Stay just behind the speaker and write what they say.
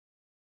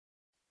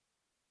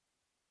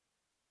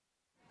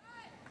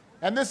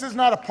And this is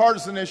not a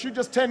partisan issue.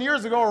 Just 10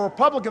 years ago, a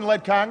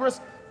Republican-led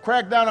Congress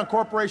cracked down on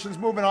corporations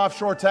moving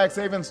offshore tax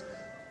havens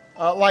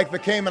like the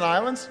Cayman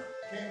Islands.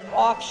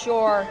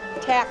 Offshore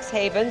tax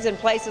havens in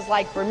places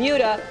like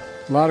Bermuda.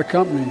 A lot of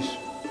companies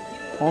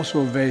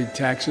also evade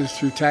taxes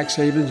through tax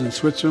havens in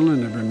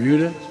Switzerland and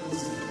Bermuda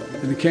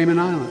and the Cayman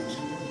Islands.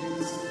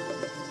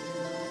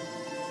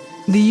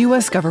 The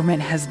U.S.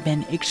 government has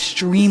been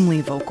extremely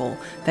vocal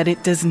that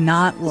it does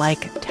not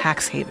like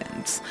tax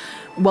havens.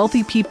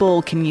 Wealthy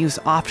people can use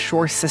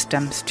offshore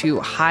systems to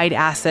hide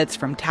assets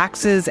from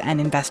taxes and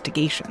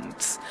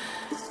investigations.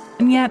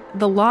 And yet,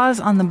 the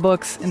laws on the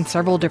books in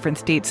several different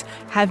states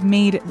have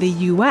made the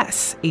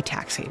U.S. a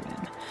tax haven.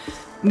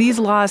 These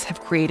laws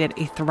have created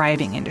a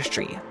thriving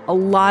industry. A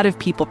lot of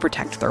people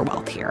protect their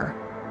wealth here.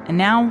 And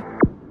now,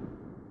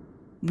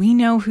 we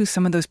know who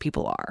some of those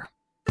people are.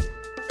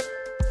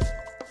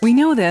 We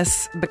know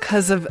this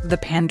because of the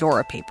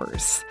Pandora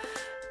Papers.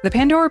 The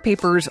Pandora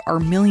Papers are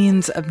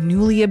millions of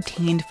newly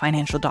obtained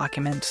financial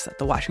documents that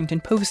the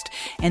Washington Post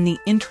and the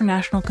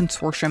International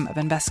Consortium of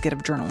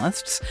Investigative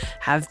Journalists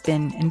have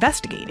been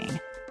investigating.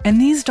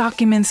 And these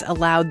documents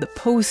allowed the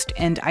Post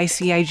and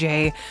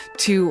ICIJ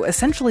to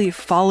essentially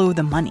follow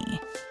the money.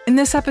 In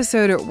this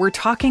episode, we're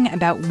talking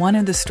about one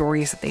of the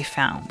stories that they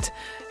found,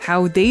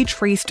 how they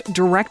traced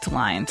direct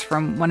lines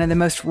from one of the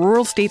most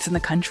rural states in the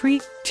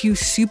country to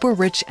super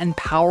rich and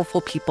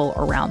powerful people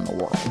around the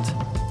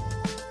world.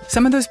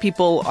 Some of those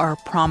people are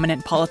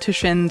prominent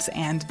politicians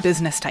and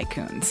business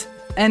tycoons.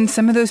 And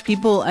some of those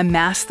people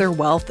amass their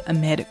wealth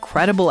amid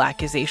credible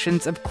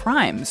accusations of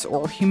crimes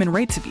or human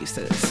rights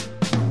abuses.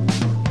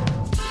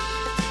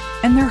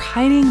 And they're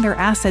hiding their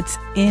assets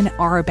in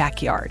our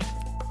backyard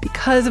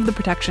because of the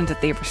protections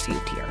that they've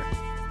received here.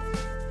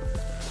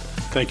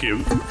 Thank you,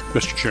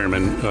 Mr.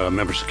 Chairman,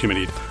 members of the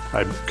committee.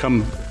 I've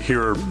come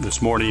here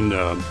this morning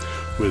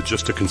with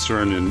just a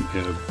concern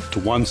to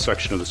one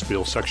section of this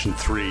bill, Section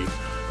 3,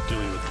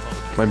 dealing with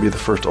might be the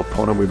first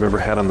opponent we've ever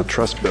had on the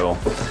trust bill.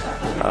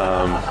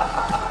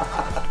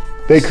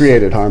 They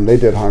created harm. They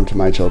did harm to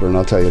my children,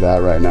 I'll tell you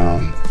that right now.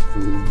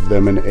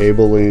 Them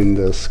enabling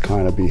this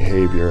kind of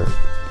behavior,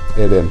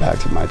 it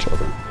impacted my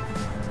children.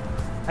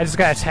 I just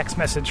got a text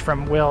message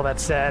from Will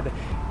that said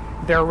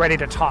they're ready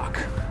to talk.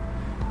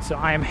 So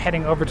I am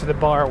heading over to the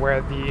bar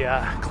where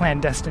the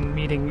clandestine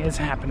meeting is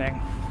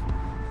happening.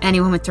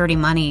 Anyone with dirty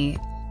money,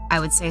 I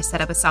would say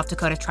set up a South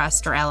Dakota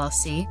Trust or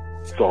LLC.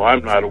 So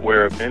I'm not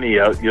aware of any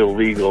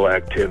illegal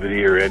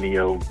activity or any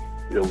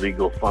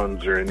illegal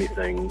funds or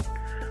anything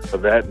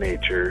of that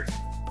nature.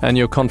 And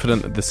you're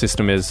confident that the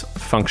system is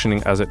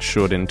functioning as it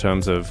should in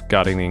terms of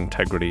guarding the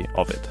integrity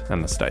of it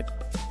and the state?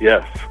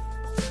 Yes.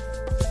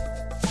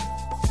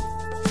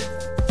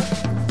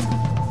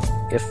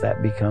 If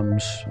that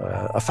becomes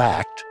a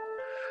fact,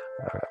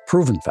 a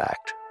proven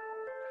fact,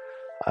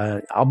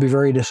 I'll be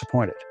very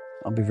disappointed.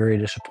 I'll be very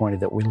disappointed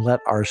that we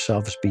let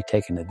ourselves be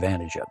taken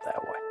advantage of that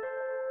way.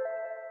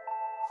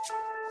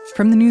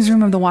 From the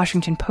newsroom of the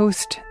Washington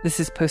Post, this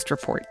is Post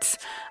Reports.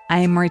 I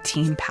am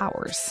Martine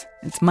Powers.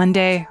 It's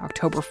Monday,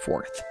 October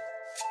 4th.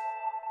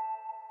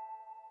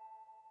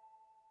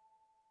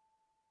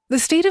 The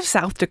state of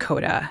South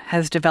Dakota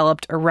has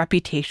developed a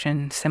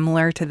reputation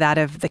similar to that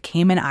of the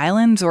Cayman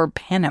Islands or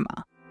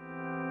Panama.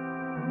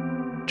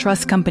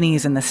 Trust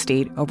companies in the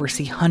state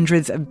oversee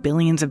hundreds of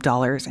billions of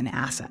dollars in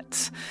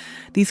assets.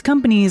 These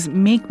companies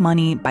make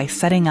money by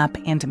setting up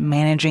and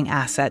managing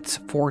assets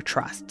for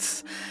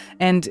trusts.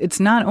 And it's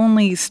not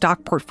only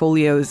stock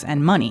portfolios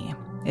and money.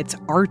 It's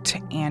art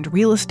and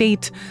real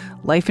estate,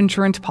 life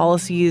insurance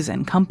policies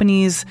and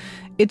companies.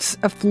 It's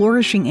a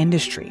flourishing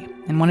industry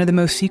and one of the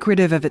most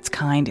secretive of its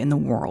kind in the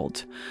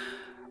world.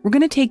 We're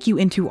going to take you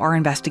into our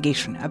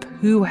investigation of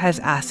who has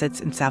assets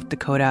in South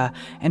Dakota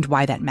and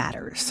why that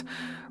matters.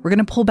 We're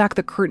going to pull back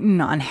the curtain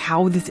on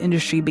how this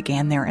industry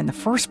began there in the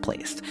first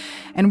place.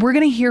 And we're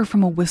going to hear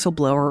from a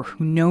whistleblower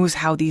who knows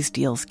how these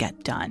deals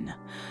get done.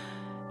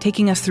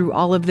 Taking us through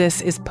all of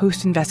this is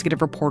Post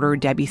investigative reporter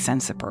Debbie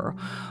Sensiper,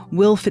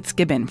 Will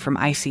Fitzgibbon from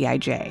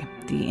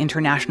ICIJ, the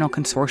International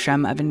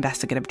Consortium of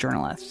Investigative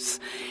Journalists,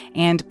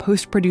 and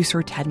Post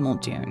producer Ted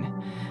Muldoon.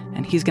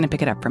 And he's going to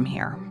pick it up from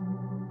here.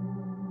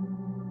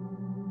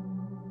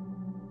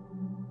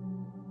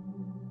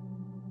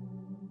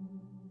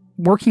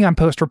 Working on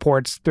Post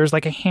reports, there's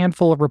like a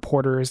handful of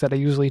reporters that I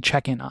usually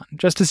check in on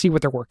just to see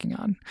what they're working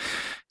on.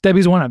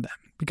 Debbie's one of them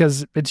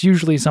because it's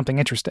usually something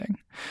interesting.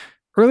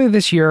 Earlier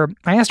this year,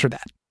 I asked her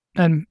that,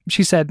 and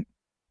she said,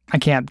 I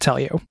can't tell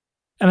you.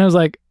 And I was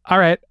like, all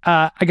right,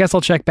 I guess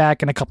I'll check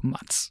back in a couple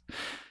months.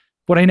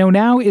 What I know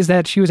now is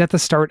that she was at the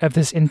start of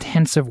this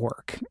intensive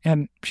work,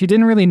 and she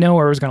didn't really know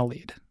where it was going to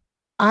lead.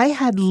 I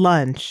had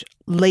lunch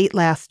late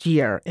last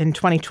year in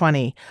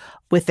 2020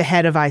 with the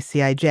head of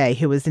ICIJ,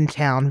 who was in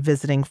town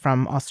visiting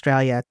from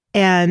Australia,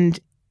 and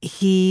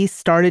he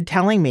started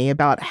telling me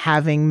about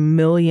having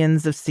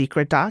millions of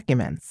secret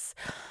documents.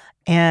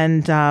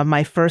 And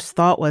my first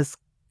thought was,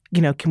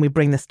 can we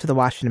bring this to the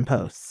Washington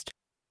Post?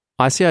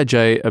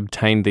 ICIJ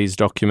obtained these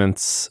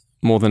documents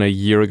more than a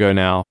year ago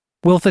now.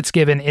 Will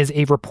Fitzgibbon is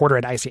a reporter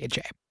at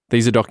ICIJ.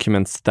 These are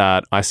documents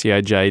that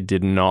ICIJ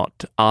did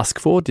not ask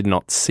for, did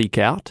not seek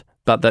out,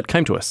 but that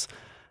came to us.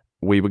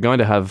 We were going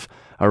to have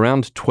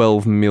around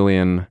 12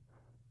 million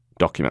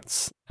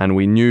documents, and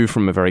we knew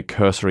from a very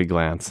cursory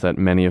glance that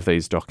many of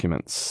these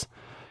documents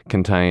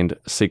contained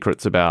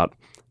secrets about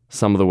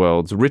some of the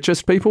world's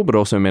richest people, but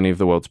also many of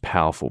the world's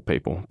powerful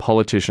people,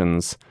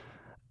 politicians,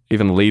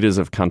 even leaders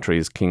of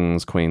countries,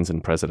 kings, queens,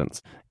 and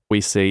presidents.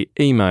 We see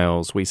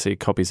emails, we see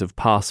copies of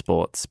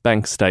passports,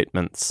 bank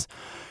statements,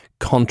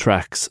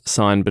 contracts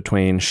signed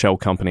between shell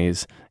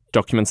companies,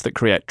 documents that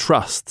create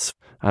trusts.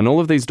 And all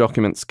of these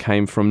documents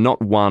came from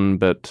not one,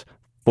 but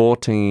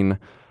 14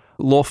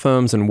 law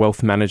firms and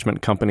wealth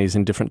management companies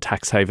in different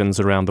tax havens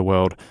around the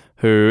world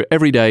who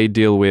every day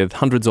deal with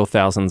hundreds or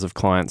thousands of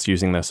clients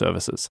using their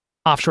services.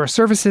 Offshore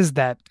services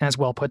that, as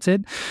Will puts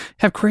it,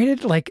 have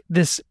created like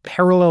this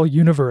parallel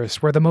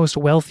universe where the most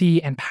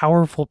wealthy and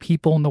powerful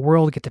people in the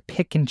world get to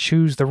pick and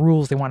choose the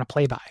rules they want to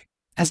play by.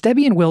 As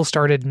Debbie and Will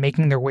started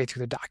making their way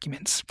through the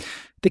documents,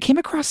 they came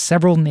across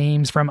several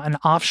names from an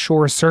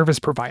offshore service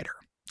provider,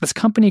 this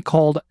company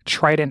called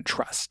Trident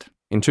Trust.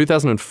 In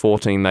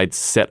 2014, they'd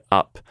set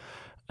up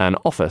an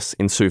office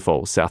in Sioux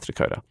Falls, South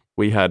Dakota.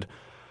 We had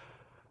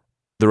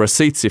the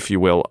receipts, if you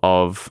will,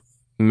 of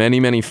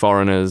many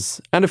foreigners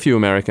and a few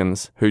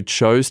Americans who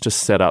chose to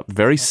set up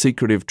very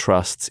secretive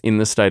trusts in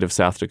the state of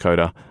South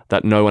Dakota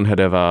that no one had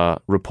ever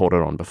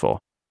reported on before.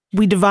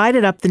 We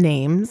divided up the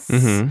names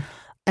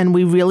and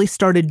we really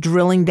started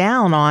drilling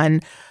down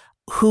on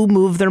who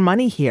moved their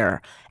money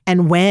here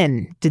and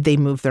when did they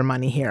move their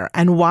money here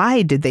and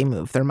why did they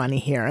move their money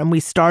here. And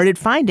we started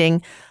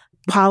finding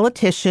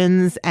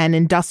politicians and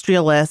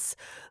industrialists,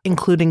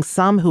 including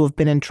some who have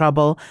been in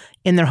trouble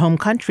in their home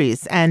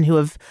countries and who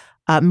have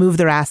moved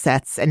their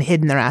assets and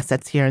hidden their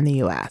assets here in the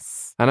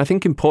U.S. And I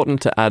think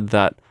important to add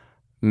that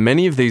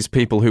many of these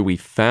people who we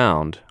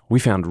found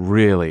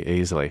really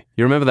easily.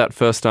 You remember that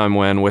first time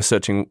when we're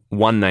searching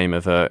one name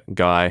of a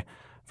guy,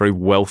 very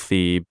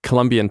wealthy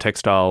Colombian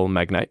textile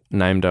magnate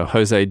named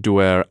Jose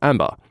Duer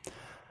Amba.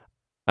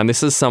 And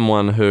this is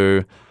someone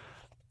who,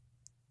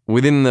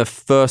 within the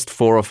first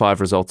 4 or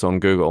 5 results on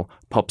Google,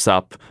 pops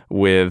up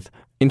with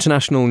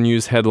international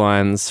news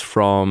headlines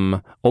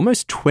from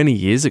almost 20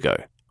 years ago,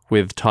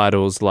 with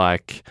titles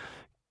like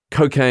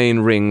Cocaine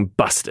Ring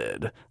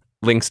Busted,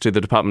 links to the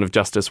Department of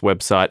Justice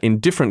website in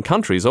different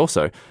countries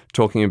also,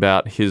 talking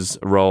about his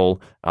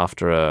role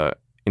after an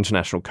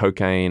international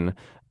cocaine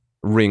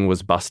ring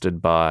was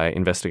busted by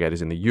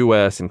investigators in the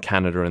US, in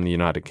Canada, and the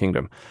United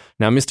Kingdom.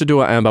 Now, Mr.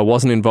 Duer Amba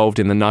wasn't involved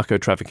in the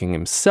narco-trafficking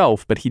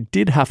himself, but he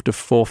did have to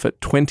forfeit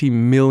 $20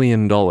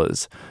 million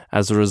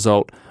as a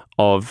result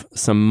of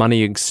some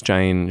money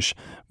exchange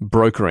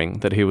brokering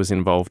that he was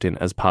involved in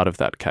as part of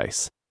that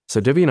case. So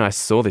Debbie and I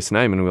saw this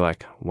name and we were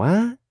like,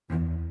 what?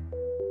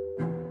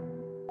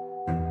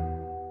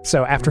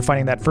 So after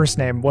finding that first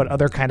name, what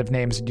other kind of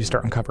names did you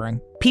start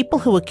uncovering? People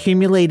who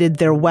accumulated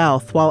their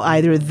wealth while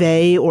either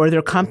they or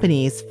their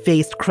companies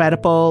faced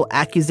credible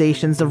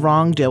accusations of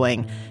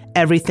wrongdoing,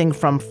 everything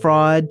from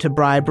fraud to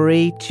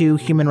bribery to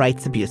human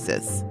rights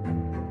abuses.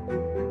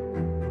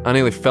 I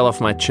nearly fell off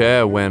my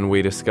chair when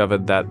we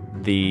discovered that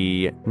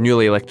the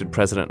newly elected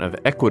president of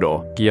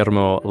Ecuador,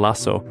 Guillermo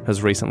Lasso,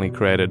 has recently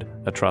created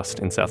a trust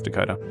in South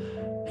Dakota.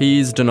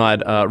 He's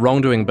denied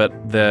wrongdoing, but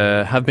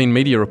there have been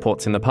media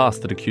reports in the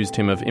past that accused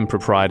him of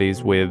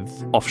improprieties with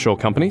offshore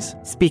companies.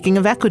 Speaking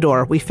of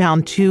Ecuador, we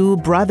found 2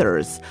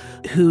 brothers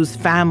whose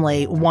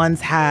family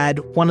once had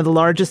one of the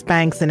largest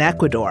banks in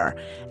Ecuador,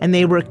 and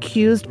they were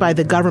accused by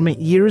the government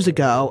years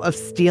ago of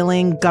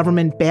stealing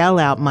government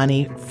bailout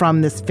money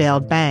from this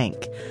failed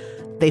bank.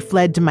 They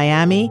fled to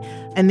Miami,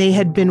 and they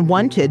had been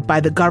wanted by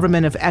the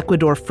government of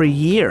Ecuador for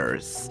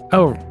years.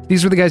 Oh,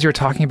 these were the guys you were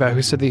talking about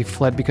who said they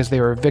fled because they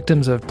were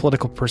victims of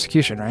political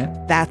persecution, right?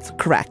 That's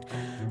correct.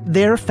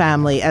 Their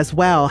family, as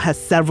well,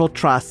 has several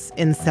trusts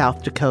in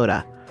South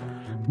Dakota.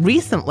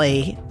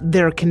 Recently,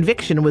 their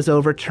conviction was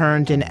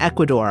overturned in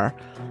Ecuador,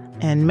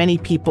 and many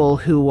people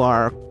who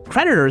are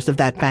creditors of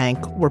that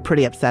bank were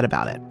pretty upset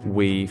about it.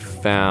 We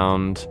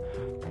found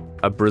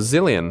a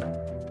Brazilian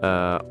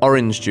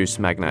orange juice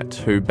magnate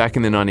who back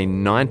in the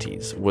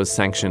 1990s was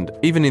sanctioned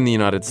even in the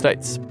United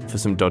States for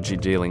some dodgy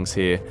dealings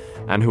here,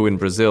 and who in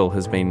Brazil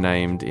has been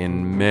named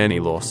in many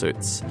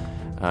lawsuits,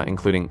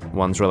 including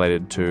ones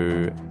related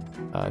to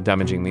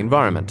damaging the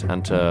environment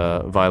and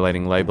to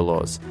violating labor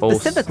laws.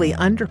 Specifically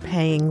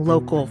underpaying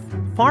local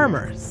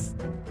farmers.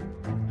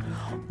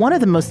 One of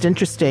the most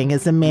interesting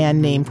is a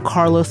man named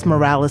Carlos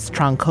Morales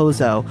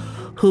Troncoso,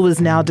 who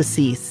is now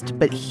deceased,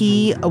 but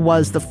he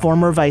was the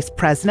former vice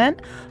president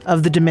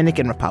of the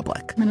Dominican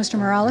Republic. Minister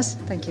Morales,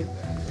 thank you.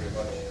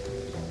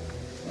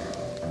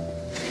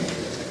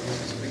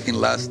 Speaking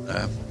last,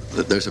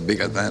 there's a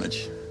big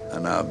advantage.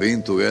 And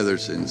being together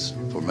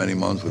for many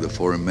months with the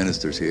foreign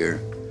ministers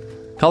here,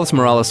 Carlos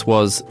Morales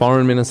was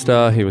foreign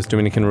minister. He was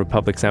Dominican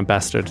Republic's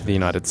ambassador to the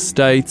United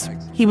States.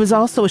 He was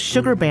also a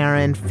sugar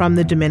baron from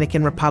the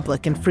Dominican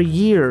Republic, and for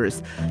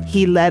years,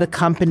 he led a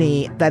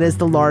company that is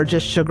the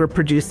largest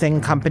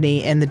sugar-producing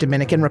company in the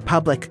Dominican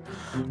Republic.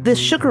 This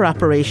sugar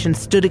operation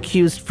stood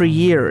accused for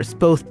years,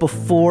 both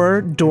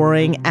before,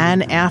 during,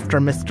 and after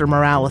Mr.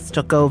 Morales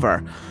took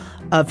over,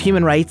 of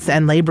human rights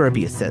and labor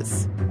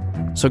abuses.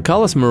 So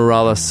Carlos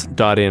Morales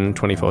died in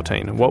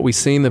 2014. What we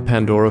see in the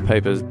Pandora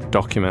Papers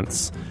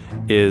documents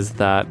is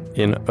that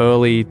in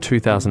early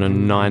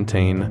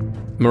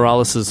 2019,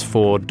 Morales'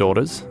 4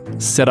 daughters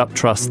set up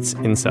trusts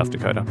in South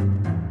Dakota.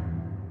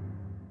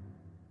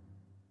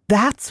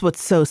 That's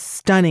what's so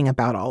stunning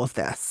about all of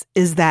this,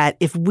 is that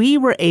if we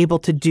were able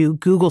to do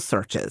Google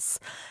searches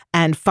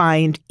and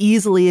find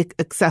easily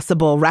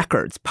accessible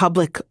records,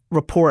 public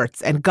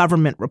reports and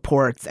government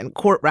reports and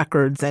court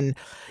records and,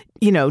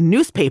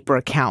 newspaper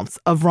accounts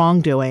of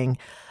wrongdoing,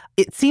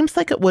 it seems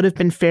like it would have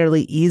been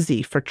fairly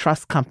easy for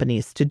trust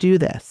companies to do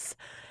this.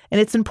 And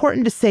it's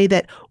important to say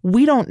that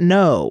we don't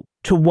know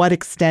to what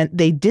extent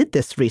they did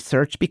this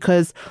research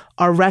because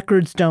our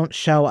records don't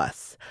show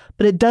us.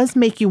 But it does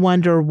make you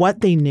wonder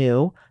what they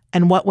knew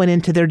and what went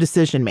into their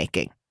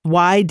decision-making.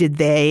 Why did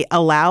they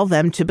allow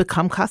them to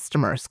become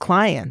customers,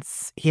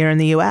 clients here in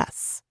the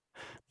U.S.?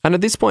 And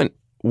at this point,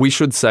 we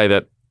should say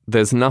that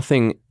there's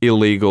nothing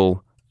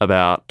illegal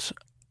about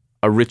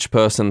a rich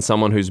person,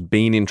 someone who's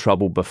been in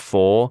trouble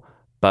before,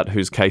 but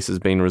whose case has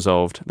been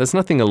resolved. There's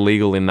nothing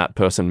illegal in that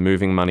person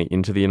moving money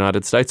into the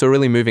United States or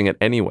really moving it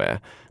anywhere,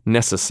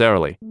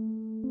 necessarily.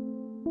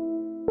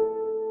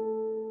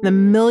 The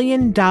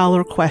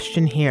million-dollar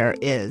question here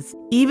is,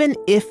 even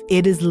if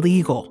it is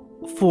legal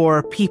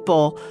for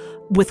people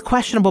with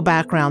questionable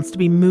backgrounds to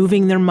be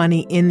moving their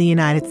money in the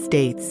United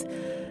States,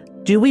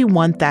 do we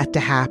want that to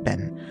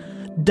happen?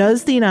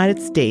 Does the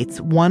United States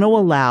want to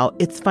allow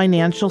its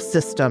financial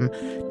system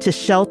to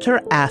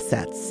shelter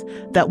assets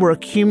that were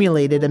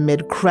accumulated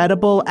amid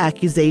credible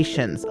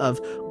accusations of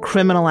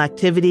criminal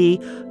activity,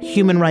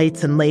 human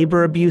rights and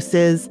labor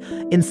abuses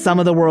in some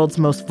of the world's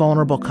most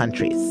vulnerable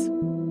countries?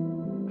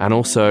 And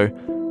also,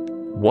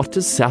 what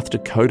does South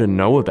Dakota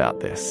know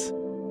about this?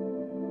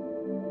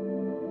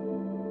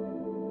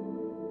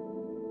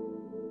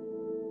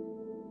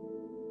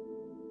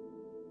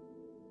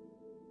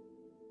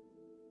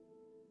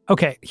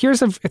 Okay,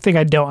 here's a thing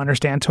I don't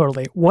understand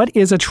totally. What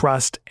is a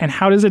trust and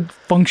how does it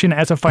function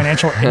as a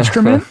financial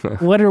instrument?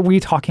 What are we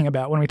talking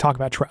about when we talk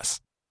about trusts?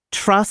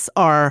 Trusts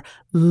are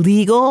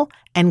legal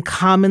and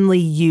commonly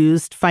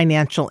used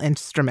financial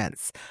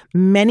instruments.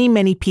 Many,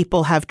 many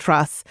people have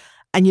trusts,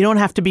 and you don't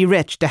have to be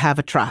rich to have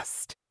a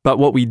trust. But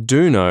what we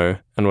do know,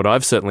 and what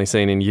I've certainly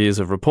seen in years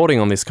of reporting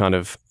on this kind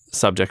of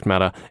subject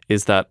matter,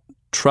 is that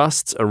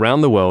trusts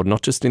around the world,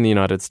 not just in the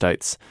United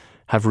States,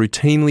 have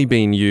routinely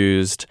been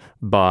used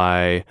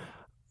by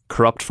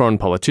corrupt foreign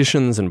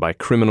politicians and by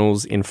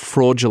criminals in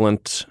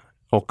fraudulent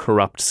or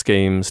corrupt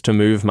schemes to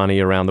move money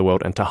around the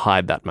world and to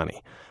hide that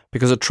money.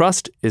 Because a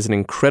trust is an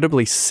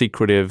incredibly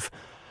secretive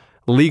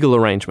legal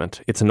arrangement.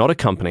 It's not a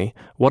company.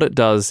 What it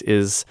does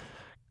is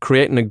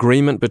create an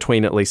agreement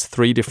between at least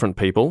 3 different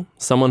people,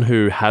 someone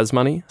who has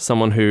money,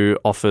 someone who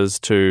offers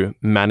to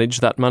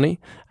manage that money,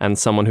 and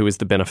someone who is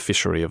the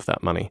beneficiary of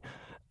that money.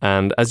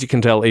 And as you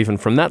can tell, even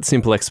from that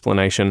simple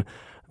explanation,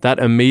 that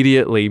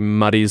immediately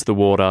muddies the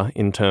water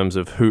in terms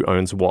of who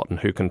owns what and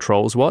who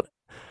controls what.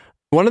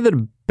 One of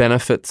the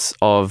benefits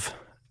of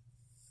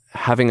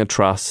having a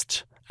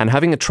trust, and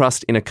having a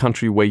trust in a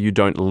country where you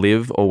don't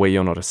live or where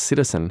you're not a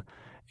citizen,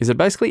 is it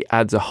basically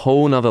adds a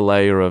whole nother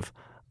layer of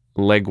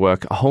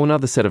legwork, a whole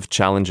nother set of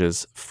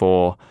challenges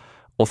for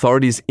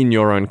authorities in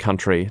your own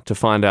country to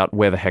find out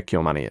where the heck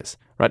your money is,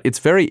 right? It's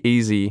very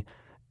easy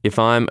if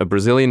I'm a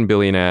Brazilian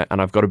billionaire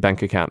and I've got a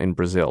bank account in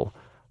Brazil.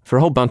 For a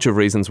whole bunch of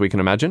reasons we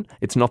can imagine,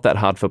 it's not that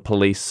hard for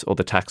police or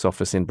the tax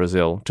office in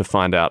Brazil to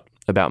find out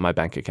about my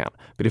bank account.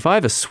 But if I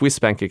have a Swiss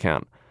bank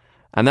account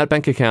and that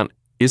bank account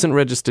isn't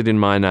registered in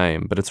my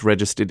name, but it's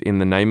registered in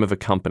the name of a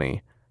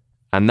company,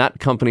 and that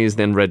company is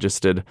then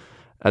registered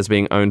as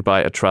being owned by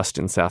a trust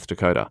in South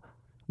Dakota,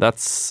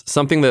 that's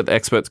something that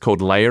experts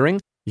called layering.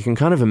 You can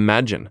kind of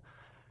imagine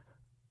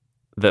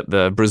that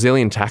the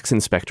Brazilian tax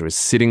inspector is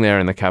sitting there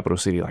in the capital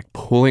city, like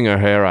pulling her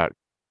hair out.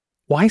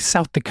 Why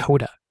South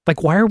Dakota?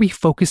 Like, why are we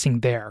focusing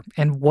there?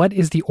 And what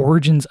is the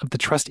origins of the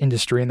trust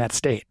industry in that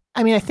state?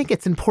 I mean, I think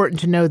it's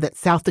important to know that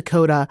South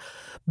Dakota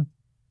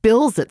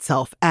bills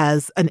itself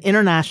as an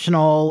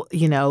international,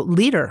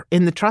 leader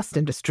in the trust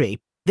industry.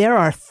 There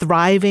are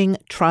thriving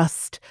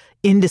trust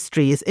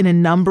industries in a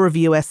number of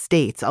U.S.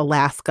 states,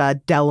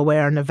 Alaska,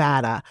 Delaware,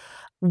 Nevada.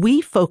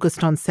 We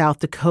focused on South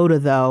Dakota,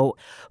 though,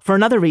 for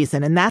another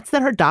reason, and that's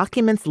that her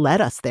documents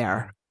led us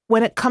there.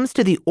 When it comes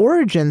to the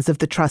origins of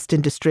the trust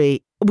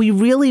industry, we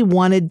really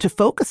wanted to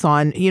focus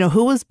on,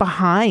 who was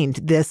behind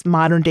this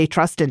modern day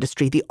trust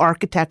industry, the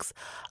architects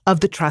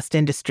of the trust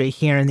industry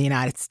here in the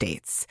United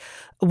States.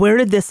 Where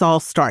did this all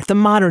start? The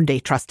modern day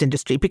trust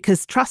industry,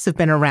 because trusts have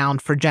been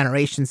around for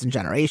generations and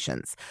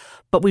generations.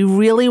 But we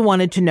really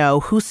wanted to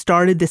know who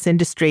started this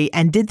industry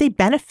and did they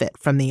benefit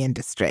from the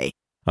industry?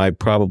 I've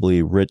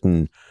probably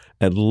written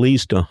at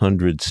least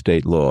 100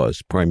 state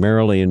laws,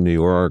 primarily in New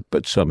York,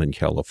 but some in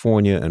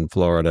California and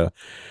Florida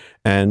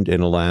and in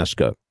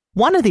Alaska.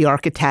 One of the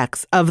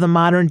architects of the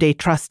modern-day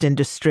trust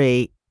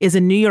industry is a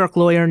New York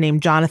lawyer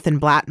named Jonathan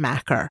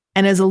Blattmacher.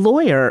 And as a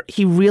lawyer,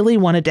 he really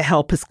wanted to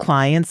help his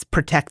clients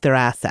protect their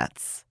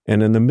assets.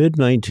 And in the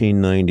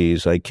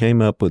mid-1990s, I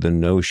came up with a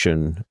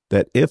notion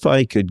that if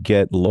I could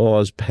get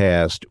laws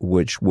passed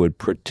which would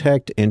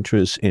protect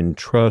interests in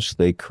trusts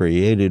they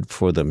created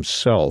for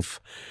themselves,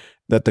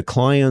 that the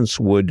clients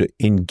would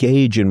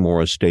engage in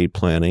more estate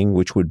planning,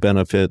 which would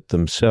benefit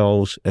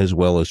themselves as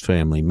well as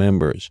family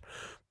members.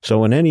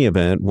 So in any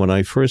event, when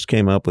I first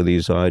came up with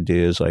these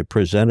ideas, I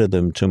presented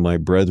them to my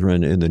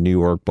brethren in the New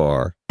York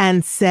bar.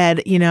 And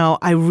said,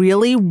 I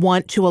really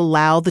want to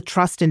allow the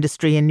trust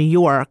industry in New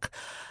York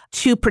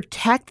to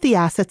protect the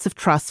assets of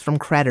trusts from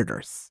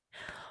creditors.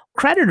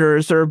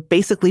 Creditors are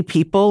basically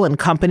people and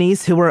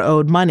companies who are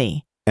owed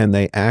money. And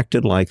they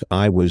acted like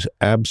I was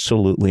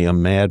absolutely a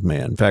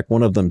madman. In fact,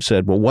 one of them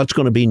said, well, what's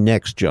going to be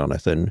next,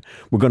 Jonathan?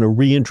 We're going to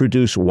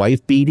reintroduce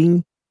wife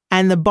beating?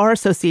 And the Bar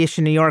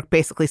Association of New York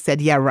basically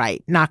said, yeah,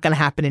 right, not going to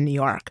happen in New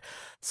York.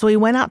 So he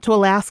went out to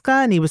Alaska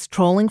and he was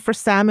trolling for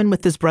salmon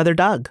with his brother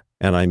Doug.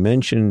 And I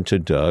mentioned to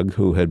Doug,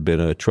 who had been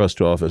a trust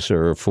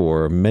officer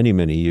for many,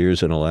 many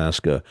years in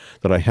Alaska,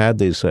 that I had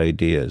these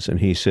ideas. And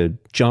he said,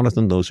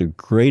 Jonathan, those are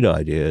great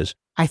ideas.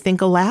 I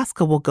think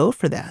Alaska will go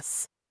for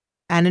this.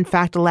 And in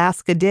fact,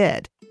 Alaska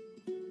did.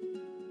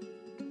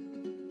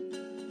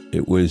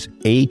 It was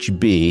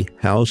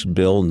HB, House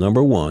Bill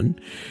number 1,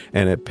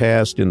 and it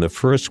passed in the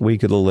first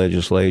week of the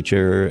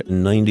legislature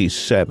in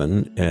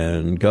 97,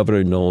 and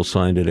Governor Knoll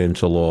signed it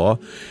into law.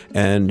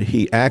 And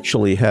he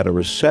actually had a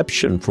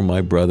reception for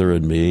my brother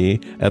and me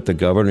at the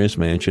governor's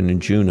mansion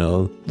in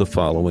Juneau the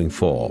following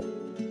fall.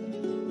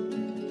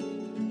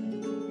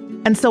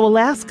 And so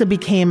Alaska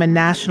became a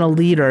national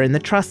leader in the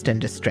trust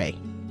industry.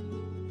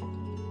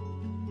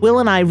 Will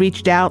and I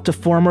reached out to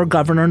former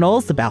Governor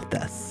Knowles about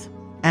this.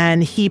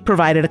 And he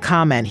provided a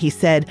comment. He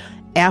said,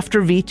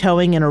 after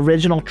vetoing an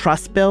original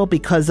trust bill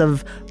because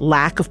of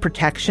lack of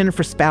protection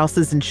for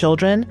spouses and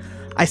children,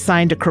 I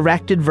signed a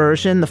corrected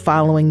version the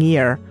following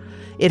year.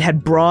 It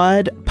had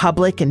broad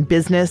public and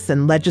business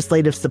and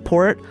legislative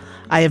support.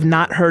 I have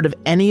not heard of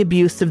any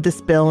abuse of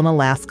this bill in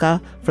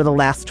Alaska for the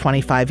last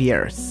 25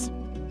 years.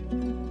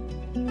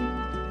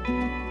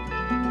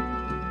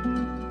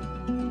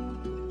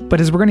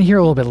 But as we're going to hear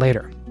a little bit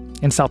later,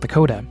 in South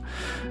Dakota,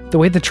 the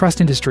way the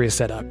trust industry is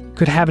set up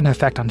could have an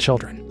effect on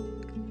children,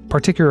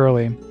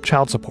 particularly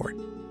child support.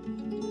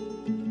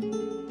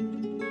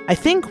 I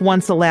think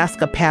once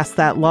Alaska passed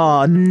that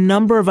law, a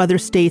number of other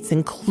states,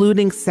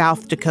 including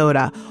South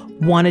Dakota,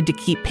 wanted to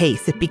keep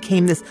pace. It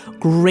became this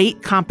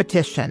great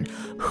competition.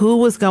 Who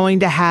was going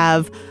to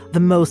have the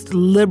most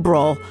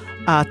liberal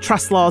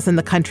trust laws in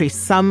the country?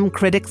 Some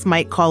critics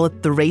might call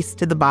it the race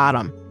to the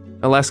bottom.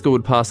 Alaska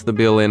would pass the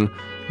bill in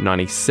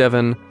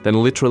 97, then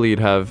literally you'd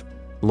have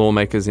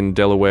lawmakers in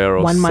Delaware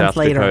or South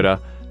Dakota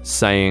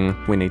saying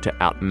we need to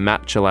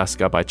outmatch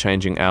Alaska by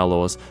changing our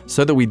laws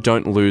so that we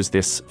don't lose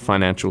this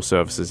financial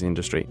services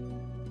industry.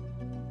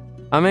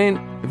 I mean,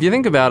 if you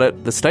think about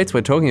it, the states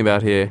we're talking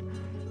about here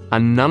are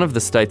none of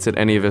the states that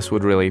any of us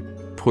would really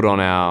put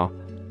on our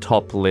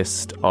top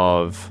list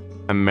of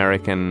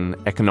American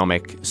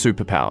economic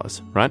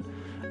superpowers, right?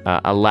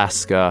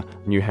 Alaska,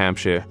 New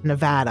Hampshire,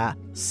 Nevada,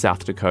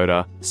 South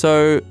Dakota.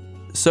 So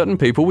certain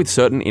people with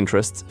certain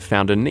interests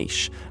found a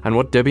niche. And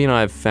what Debbie and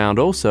I have found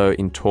also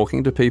in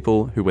talking to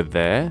people who were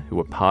there, who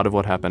were part of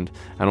what happened,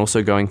 and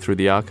also going through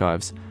the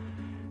archives,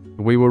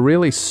 we were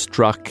really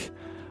struck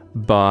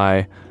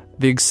by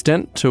the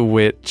extent to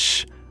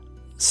which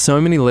so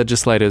many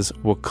legislators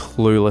were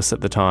clueless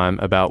at the time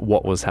about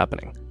what was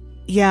happening.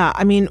 Yeah,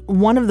 I mean,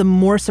 one of the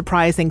more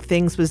surprising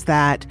things was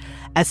that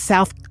as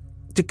South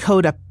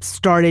Dakota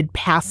started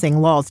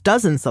passing laws,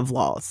 dozens of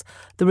laws,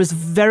 there was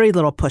very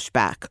little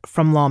pushback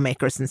from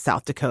lawmakers in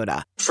South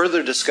Dakota.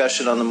 Further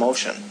discussion on the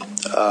motion.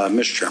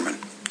 Mr. Chairman.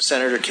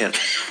 Senator Kent.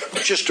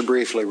 Just to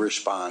briefly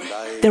respond.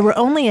 There were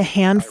only a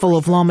handful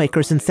of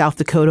lawmakers in South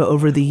Dakota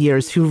over the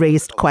years who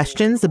raised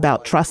questions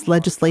about trust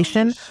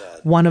legislation.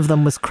 One of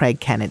them was Craig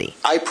Kennedy.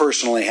 I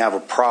personally have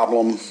a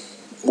problem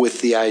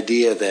with the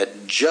idea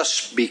that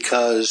just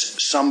because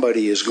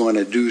somebody is going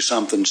to do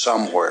something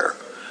somewhere,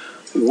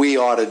 we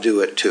ought to do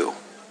it too.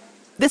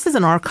 This is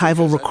an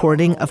archival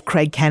recording of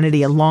Craig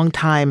Kennedy, a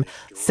longtime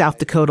South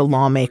Dakota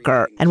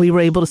lawmaker, and we were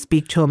able to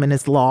speak to him in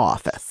his law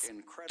office.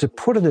 To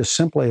put it as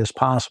simply as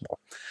possible,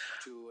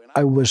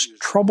 I was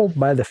troubled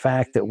by the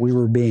fact that we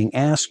were being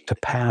asked to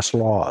pass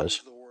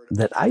laws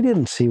that I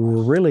didn't see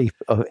were really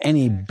of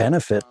any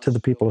benefit to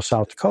the people of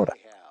South Dakota.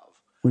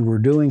 We were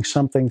doing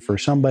something for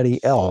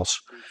somebody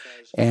else,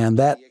 and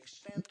that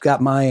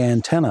got my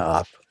antenna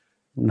up.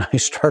 And I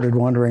started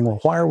wondering, well,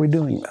 why are we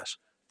doing this?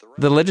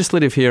 The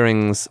legislative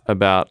hearings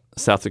about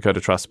South Dakota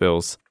trust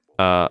bills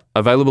are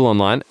available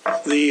online.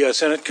 The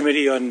Senate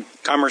Committee on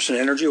Commerce and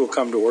Energy will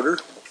come to order.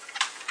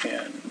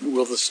 And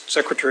will the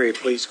Secretary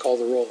please call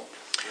the roll?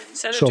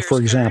 So, for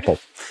example,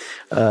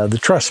 the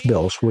trust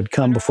bills would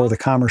come before the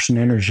Commerce and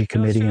Energy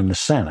Committee in the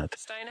Senate,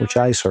 which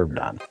I served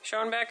on.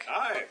 Schoenbeck.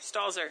 Aye.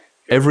 Stalzer.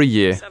 Every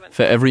year,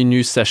 for every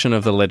new session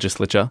of the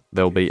legislature,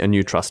 there'll be a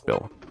new trust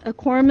bill. A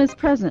quorum is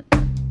present.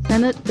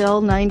 Senate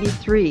Bill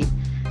 93,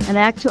 an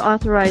act to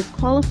authorize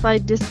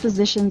qualified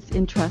dispositions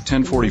in trust.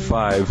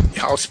 1045.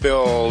 House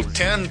Bill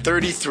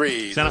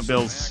 1033. Senate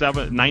Bills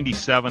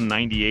 97,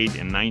 98,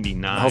 and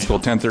 99. House Bill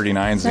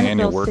 1039 is the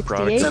annual work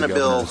product. Senate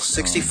Bill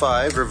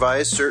 65,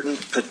 revised certain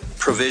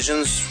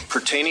provisions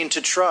pertaining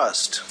to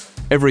trust.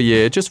 Every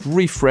year, just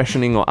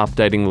refreshing or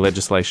updating the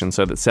legislation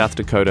so that South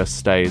Dakota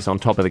stays on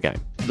top of the game.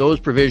 Those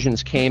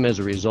provisions came as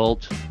a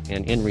result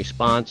and in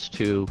response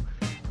to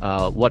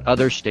what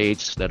other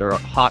states that are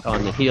hot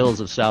on the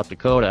heels of South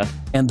Dakota.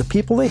 And the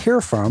people they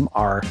hear from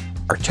are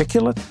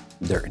articulate,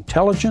 they're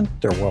intelligent,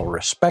 they're well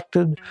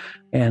respected,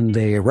 and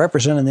they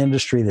represent an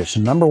industry that's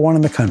number one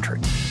in the country.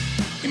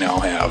 We now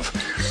have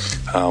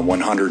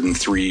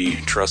 103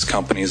 trust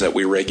companies that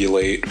we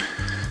regulate.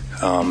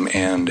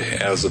 And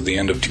as of the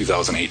end of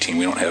 2018,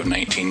 we don't have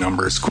 19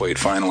 numbers quite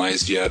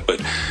finalized yet,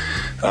 but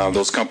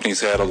those companies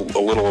had a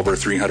little over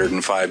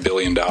 $305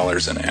 billion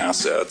in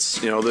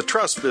assets. You know, the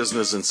trust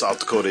business in South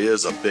Dakota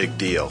is a big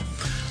deal.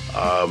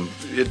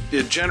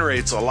 It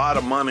generates a lot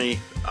of money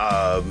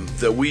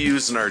that we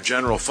use in our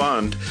general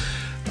fund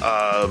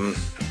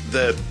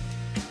that,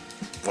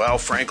 well,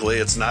 frankly,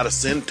 it's not a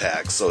sin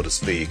tax, so to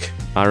speak.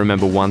 I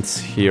remember once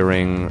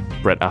hearing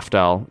Brett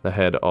Aftal, the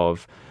head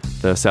of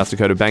the South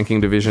Dakota Banking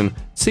Division,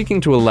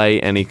 seeking to allay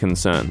any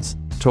concerns,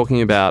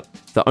 talking about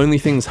the only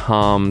things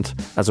harmed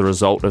as a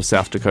result of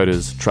South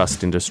Dakota's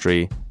trust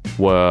industry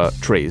were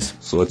trees.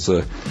 So it's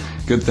a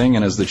good thing,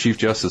 and as the Chief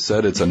Justice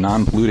said, it's a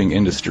non-polluting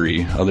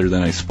industry, other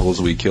than I suppose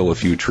we kill a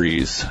few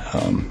trees.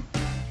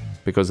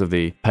 Because of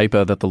the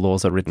paper that the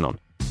laws are written on.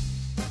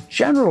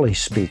 Generally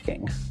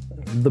speaking,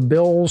 the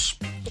bills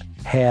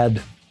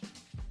had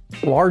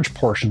large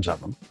portions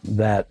of them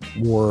that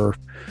were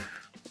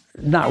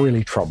not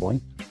really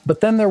troubling.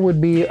 But then there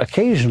would be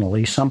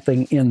occasionally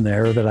something in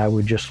there that I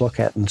would just look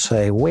at and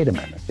say, wait a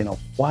minute,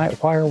 why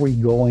are we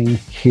going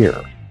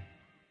here?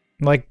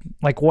 Like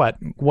what?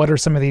 What are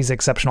some of these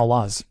exceptional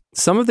laws?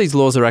 Some of these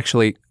laws are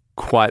actually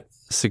quite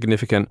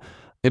significant.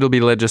 It'll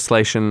be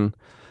legislation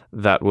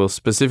that will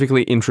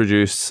specifically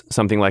introduce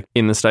something like,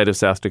 in the state of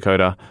South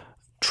Dakota,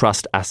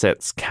 trust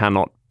assets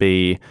cannot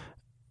be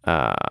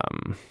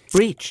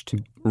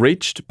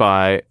reached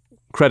by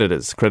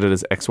creditors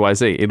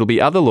XYZ. It'll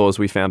be other laws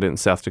we found in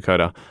South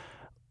Dakota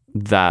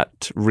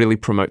that really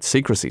promote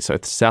secrecy. So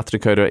South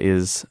Dakota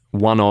is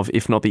one of,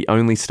 if not the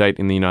only state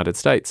in the United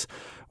States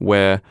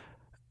where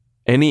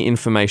any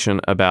information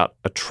about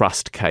a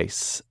trust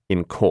case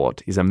in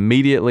court is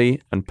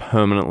immediately and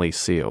permanently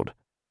sealed.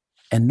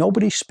 And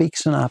nobody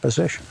speaks in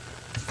opposition.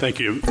 Thank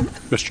you,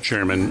 Mr.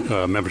 Chairman,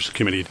 members of the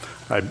committee.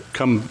 I've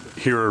come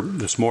here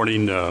this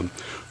morning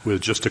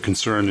with just a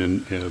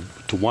concern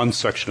to one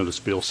section of this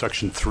bill,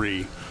 Section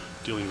 3,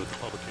 dealing with the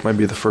public. Might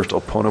be the first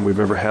opponent we've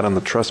ever had on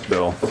the trust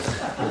bill.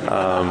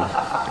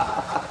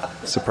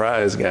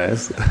 Surprise,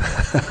 guys.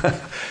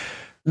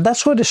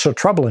 That's what is so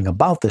troubling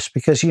about this,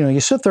 because, you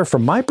sit there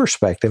from my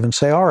perspective and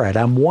say, all right,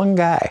 I'm one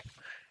guy,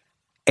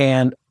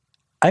 and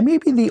I may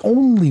be the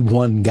only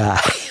one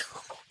guy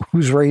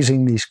who's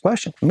raising these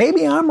questions.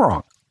 Maybe I'm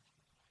wrong.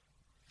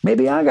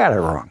 Maybe I got it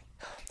wrong.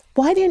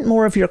 Why didn't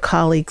more of your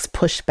colleagues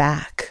push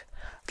back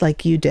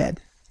like you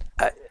did?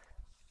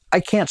 I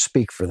can't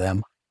speak for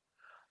them.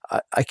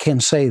 I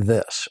can say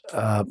this.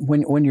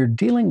 When you're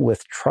dealing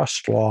with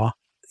trust law,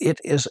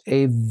 it is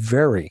a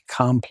very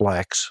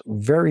complex,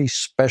 very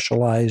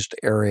specialized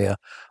area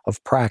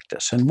of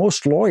practice. And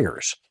most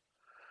lawyers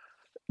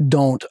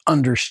don't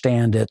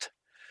understand it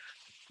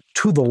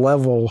to the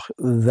level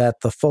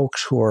that the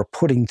folks who are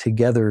putting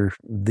together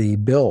the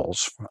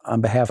bills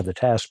on behalf of the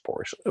task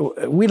force,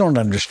 we don't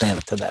understand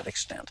it to that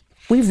extent.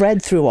 We've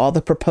read through all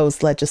the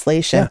proposed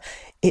legislation.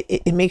 Yeah.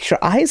 It makes your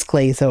eyes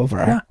glaze over.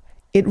 Yeah.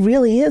 It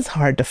really is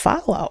hard to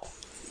follow.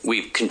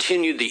 We've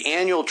continued the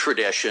annual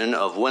tradition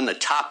of when the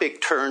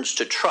topic turns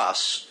to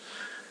trusts,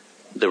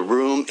 the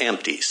room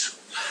empties.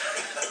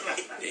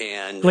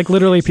 And like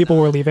literally people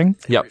were leaving?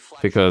 Yep,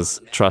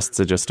 because trusts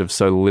are just of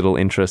so little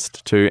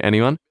interest to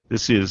anyone.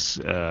 This is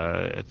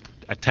a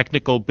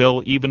technical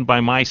bill, even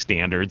by my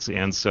standards,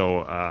 and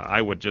so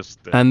I would just...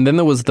 And then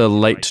there was the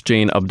late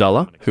Gene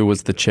Abdullah, who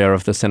was the chair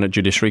of the Senate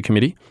Judiciary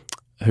Committee,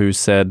 who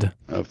said...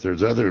 If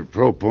there's other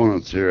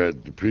proponents here,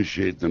 I'd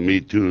appreciate the Me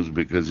Too's,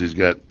 because he's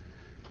got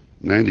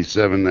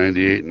 97,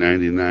 98,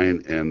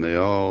 99, and they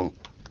all...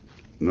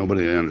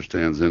 Nobody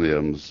understands any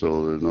of them,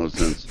 so there's no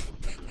sense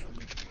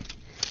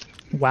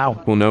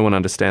Wow. Well, no one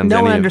understands No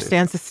any one of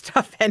understands this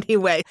stuff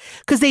anyway.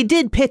 Because they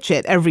did pitch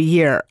it every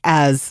year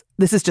as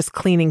this is just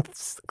cleaning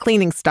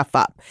stuff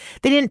up.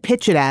 They didn't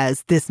pitch it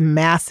as this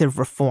massive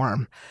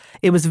reform.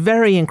 It was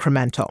very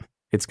incremental.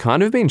 It's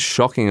kind of been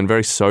shocking and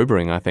very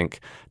sobering, I think,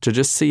 to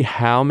just see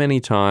how many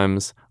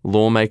times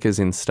lawmakers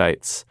in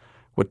states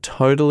were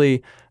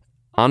totally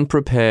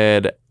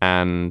unprepared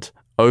and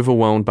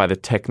overwhelmed by the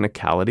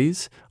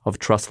technicalities of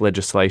trust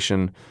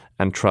legislation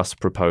and trust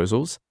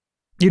proposals.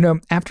 You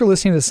know, after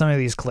listening to some of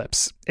these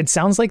clips, it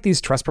sounds like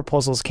these trust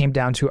proposals came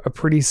down to a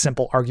pretty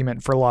simple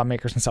argument for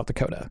lawmakers in South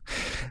Dakota.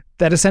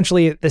 That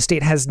essentially the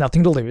state has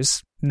nothing to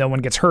lose. No one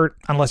gets hurt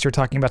unless you're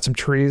talking about some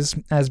trees,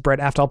 as Brett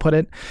Aftal put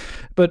it.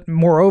 But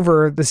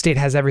moreover, the state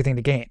has everything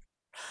to gain.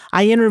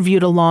 I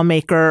interviewed a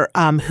lawmaker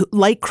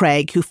like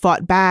Craig who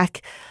fought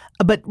back,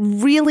 but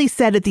really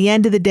said at the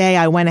end of the day,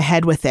 I went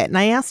ahead with it. And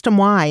I asked him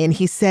why. And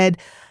he said,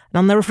 and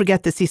I'll never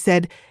forget this, he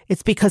said,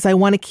 it's because I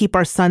want to keep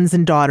our sons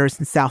and daughters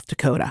in South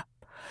Dakota.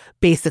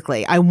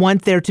 Basically, I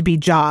want there to be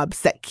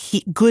jobs that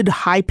keep good,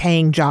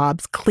 high-paying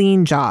jobs,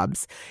 clean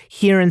jobs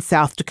here in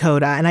South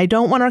Dakota, and I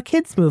don't want our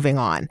kids moving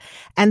on.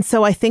 And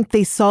so I think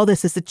they saw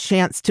this as a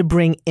chance to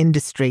bring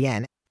industry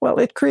in. Well,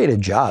 it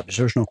created jobs.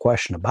 There's no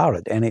question about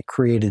it. And it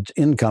created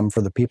income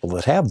for the people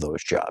that have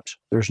those jobs.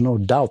 There's no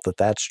doubt that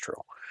that's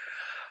true.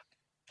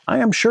 I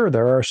am sure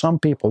there are some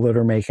people that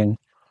are making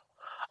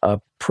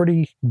a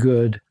pretty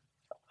good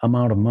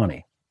amount of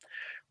money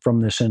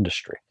from this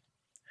industry.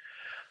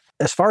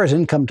 As far as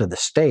income to the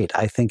state,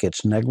 I think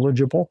it's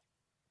negligible.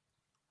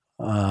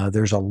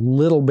 There's a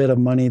little bit of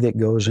money that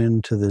goes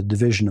into the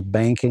Division of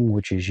Banking,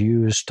 which is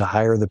used to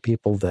hire the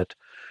people that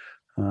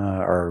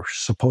are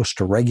supposed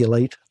to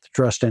regulate the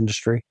trust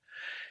industry.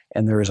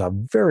 And there is a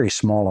very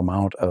small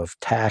amount of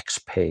tax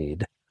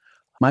paid.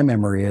 My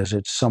memory is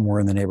it's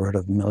somewhere in the neighborhood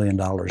of $1 million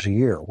a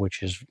year,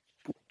 which is,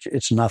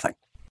 it's nothing.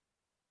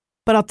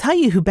 But I'll tell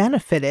you who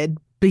benefited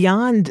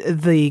beyond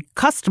the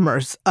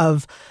customers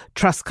of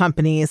trust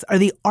companies are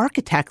the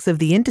architects of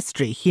the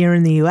industry here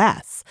in the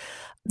U.S.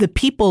 The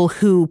people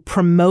who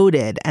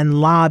promoted and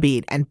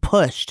lobbied and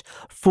pushed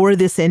for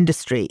this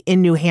industry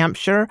in New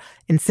Hampshire,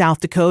 in South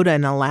Dakota,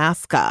 and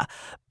Alaska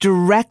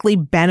directly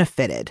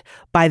benefited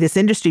by this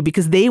industry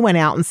because they went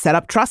out and set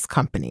up trust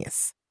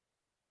companies.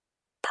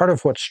 Part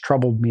of what's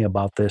troubled me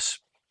about this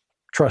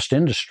trust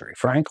industry,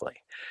 frankly,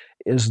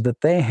 is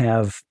that they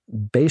have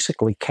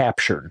basically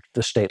captured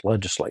the state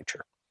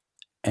legislature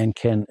and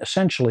can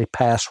essentially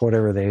pass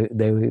whatever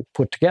they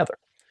put together.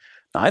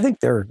 Now, I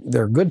think they're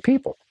good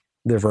people.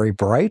 They're very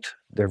bright.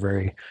 They're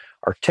very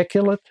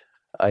articulate.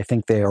 I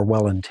think they are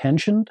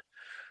well-intentioned.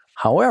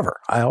 However,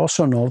 I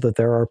also know that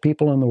there are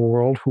people in the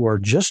world who are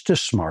just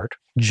as smart,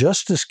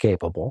 just as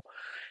capable,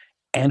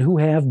 and who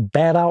have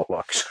bad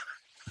outlooks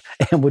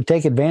and would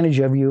take advantage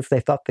of you if they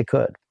thought they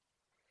could.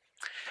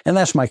 And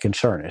that's my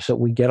concern, is that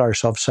we get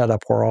ourselves set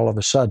up where all of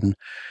a sudden,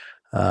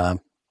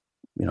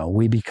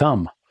 we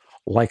become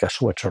like a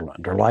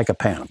Switzerland or like a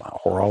Panama,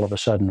 or all of a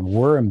sudden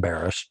we're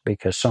embarrassed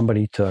because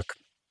somebody took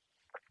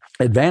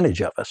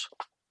advantage of us,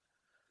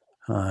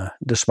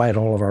 despite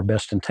all of our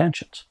best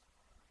intentions.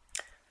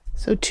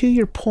 So to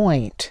your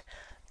point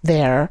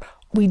there,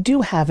 we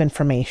do have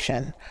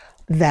information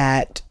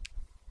that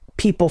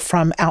people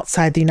from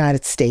outside the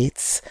United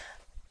States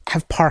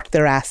have parked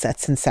their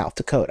assets in South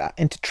Dakota,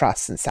 into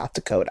trusts in South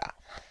Dakota.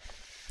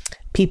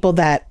 People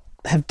that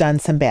have done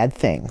some bad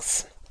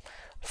things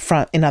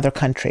in other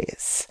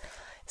countries.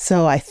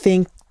 So I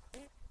think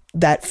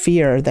that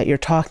fear that you're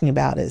talking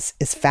about is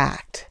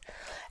fact.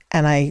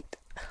 And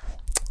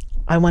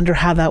I wonder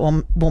how that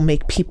will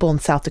make people in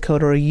South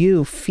Dakota or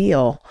you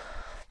feel,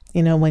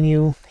 when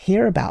you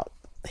hear about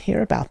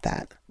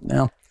that.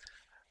 Now,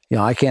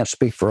 I can't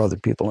speak for other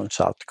people in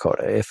South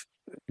Dakota.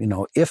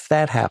 If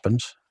that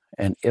happens,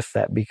 and if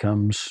that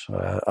becomes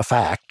a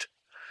fact,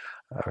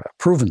 a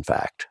proven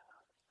fact,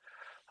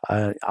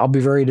 I'll be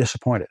very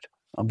disappointed.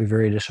 I'll be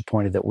very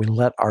disappointed that we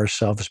let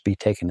ourselves be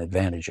taken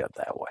advantage of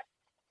that way.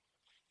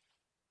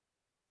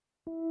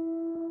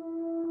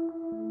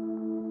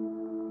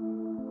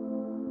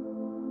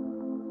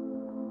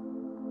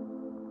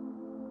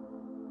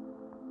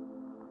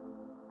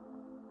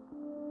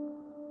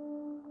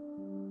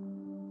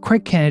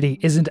 Craig Kennedy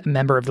isn't a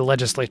member of the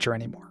legislature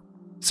anymore.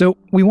 So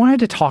we wanted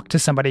to talk to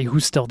somebody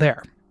who's still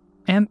there,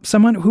 and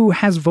someone who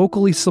has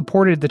vocally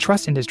supported the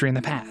trust industry in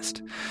the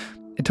past.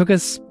 It took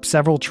us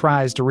several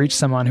tries to reach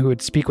someone who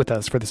would speak with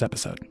us for this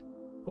episode.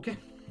 Okay.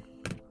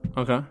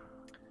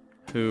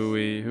 Who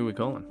we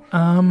calling?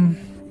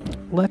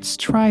 Let's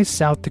try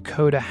South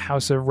Dakota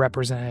House of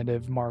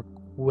Representative Mark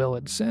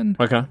Willardson.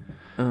 Okay.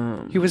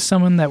 He was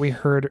someone that we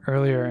heard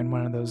earlier in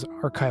one of those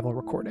archival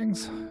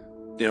recordings.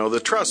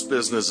 The trust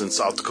business in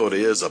South Dakota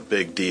is a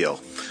big deal.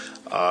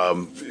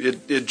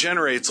 It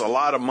generates a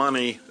lot of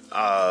money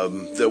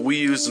that we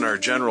use in our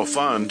general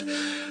fund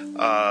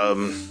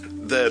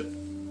that,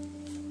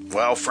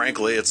 well,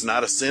 frankly, it's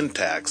not a sin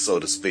tax, so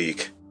to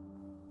speak.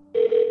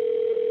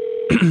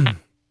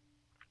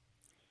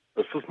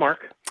 This is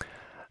Mark.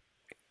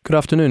 Good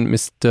afternoon,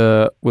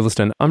 Mr.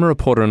 Williston. I'm a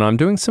reporter and I'm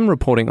doing some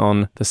reporting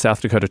on the South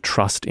Dakota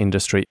trust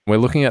industry. We're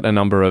looking at a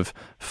number of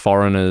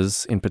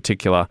foreigners in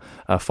particular,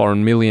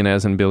 foreign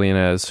millionaires and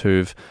billionaires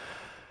who've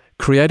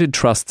created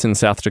trusts in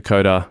South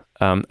Dakota.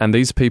 And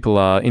these people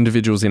are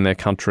individuals in their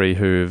country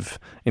who've,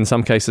 in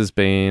some cases,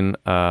 been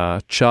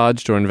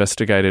charged or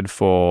investigated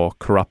for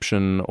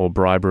corruption or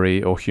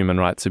bribery or human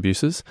rights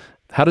abuses.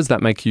 How does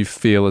that make you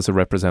feel as a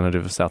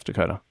representative of South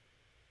Dakota?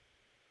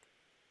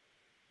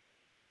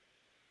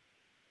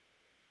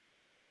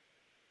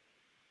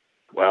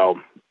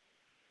 Well,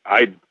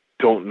 I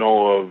don't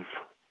know of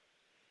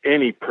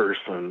any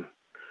person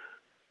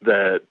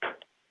that,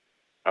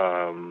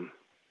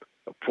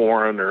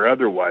 foreign or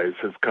otherwise,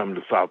 has come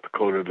to South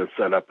Dakota to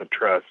set up a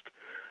trust.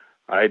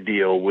 I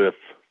deal with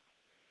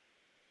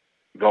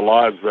the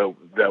laws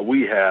that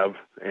we have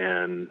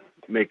and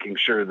making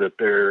sure that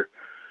they're,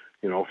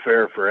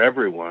 fair for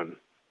everyone.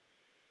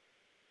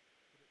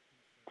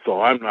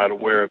 So I'm not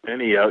aware of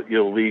any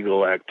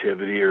illegal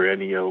activity or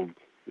any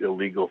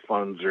illegal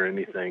funds or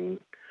anything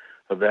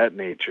of that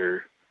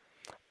nature.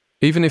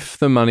 Even if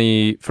the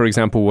money, for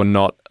example, were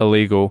not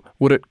illegal,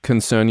 would it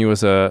concern you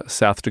as a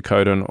South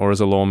Dakotan or as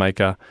a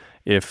lawmaker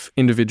if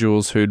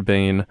individuals who'd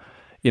been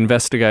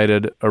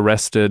investigated,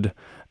 arrested,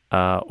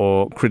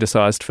 or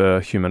criticized for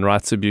human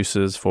rights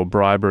abuses, for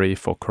bribery,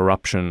 for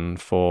corruption,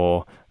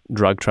 for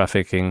drug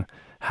trafficking,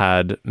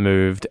 had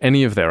moved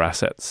any of their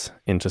assets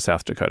into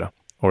South Dakota?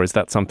 Or is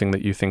that something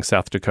that you think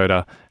South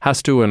Dakota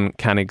has to and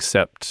can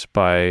accept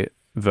by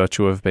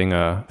virtue of being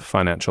a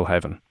financial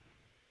haven?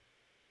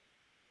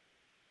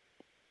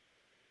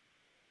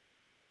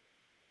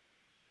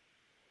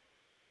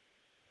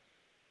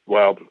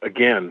 Well,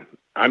 again,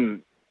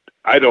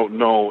 I don't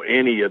know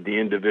any of the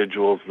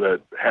individuals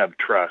that have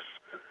trusts.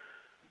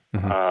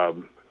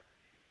 Mm-hmm.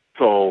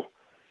 So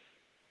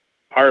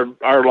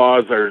our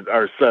laws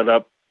are set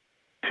up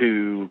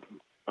to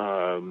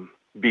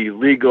be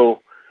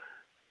legal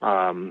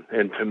and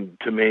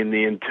to maintain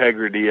the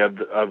integrity of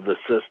the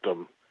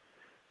system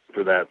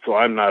for that. So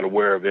I'm not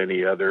aware of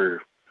any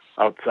other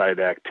outside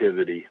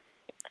activity.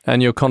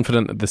 And you're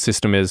confident that the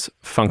system is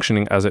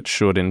functioning as it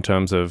should in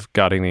terms of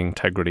guarding the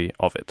integrity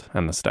of it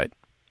and the state?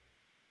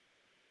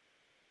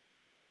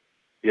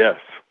 Yes.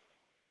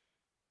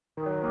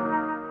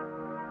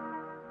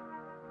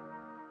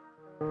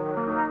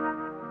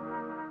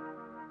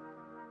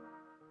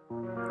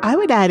 I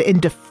would add, in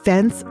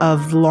defense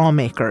of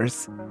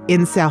lawmakers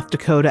in South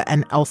Dakota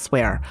and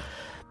elsewhere,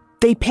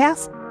 they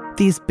passed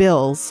these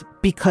bills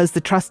because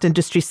the trust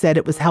industry said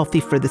it was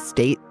healthy for the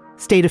state.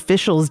 State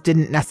officials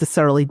didn't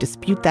necessarily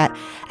dispute that,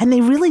 and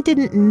they really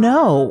didn't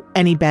know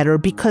any better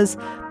because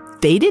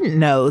they didn't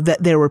know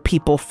that there were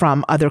people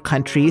from other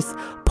countries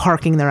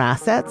parking their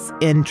assets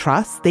in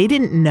trusts. They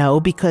didn't know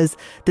because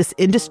this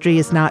industry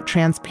is not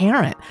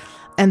transparent.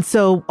 And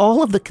so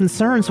all of the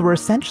concerns were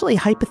essentially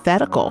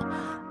hypothetical,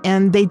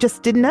 and they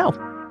just didn't know.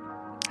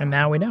 And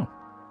now we know.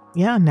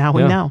 Yeah, now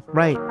we know.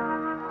 Right.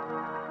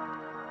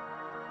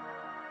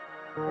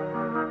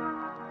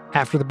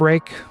 After the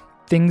break,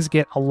 things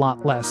get a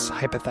lot less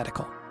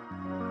hypothetical.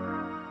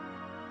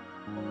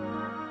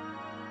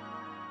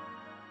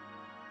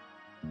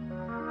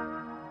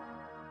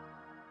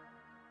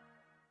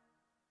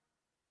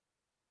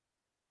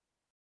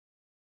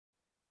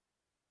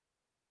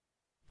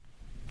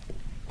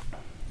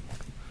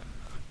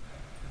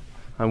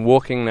 I'm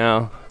walking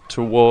now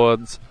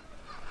towards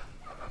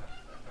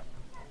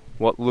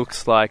what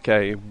looks like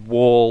a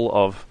wall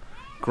of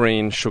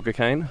green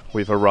sugarcane.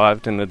 We've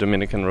arrived in the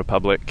Dominican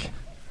Republic.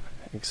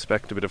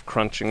 Expect a bit of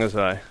crunching as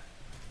I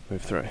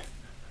move through.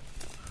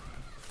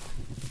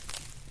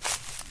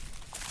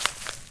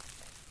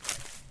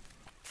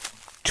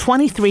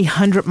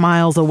 "2,300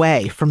 miles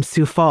away from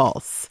Sioux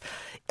Falls,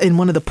 in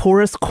one of the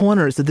poorest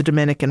corners of the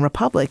Dominican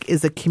Republic,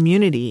 is a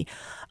community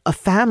of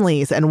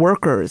families and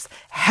workers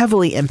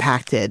heavily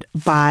impacted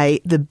by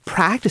the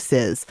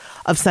practices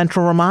of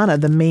Central Romana,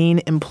 the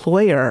main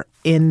employer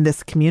in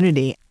this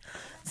community.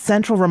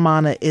 Central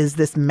Romana is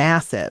this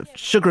massive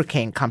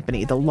sugarcane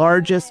company, the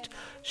largest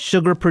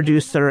sugar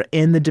producer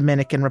in the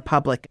Dominican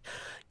Republic.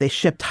 They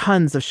ship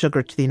tons of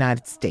sugar to the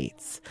United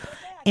States.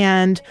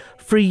 And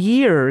for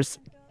years,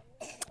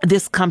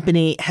 this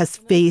company has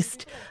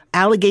faced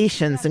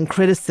allegations and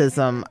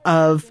criticism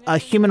of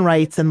human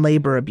rights and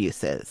labor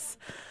abuses,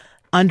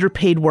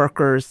 underpaid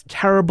workers,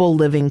 terrible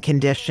living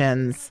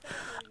conditions,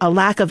 a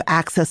lack of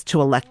access to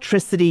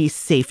electricity,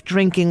 safe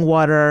drinking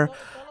water,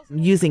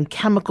 using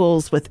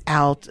chemicals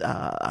without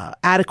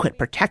adequate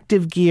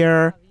protective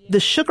gear. The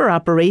sugar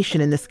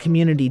operation in this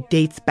community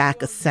dates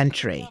back a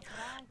century.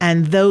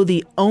 And though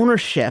the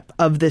ownership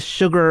of this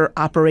sugar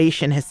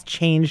operation has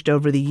changed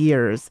over the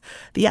years,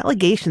 the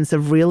allegations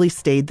have really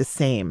stayed the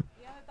same.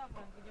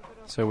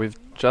 So we've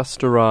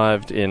just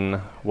arrived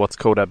in what's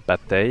called a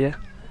batey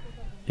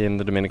in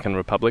the Dominican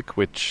Republic,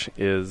 which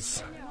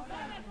is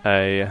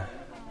a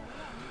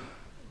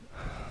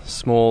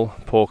small,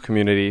 poor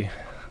community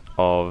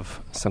of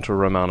Central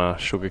Romana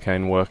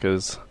sugarcane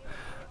workers.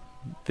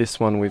 This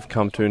one we've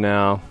come to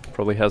now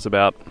probably has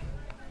about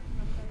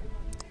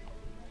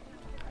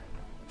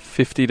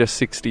 50 to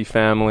 60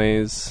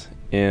 families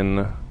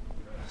in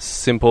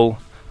simple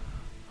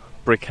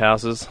brick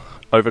houses,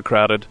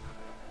 overcrowded,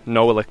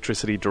 no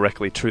electricity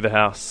directly to the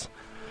house,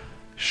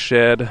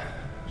 shared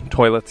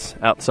toilets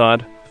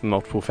outside for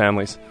multiple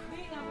families.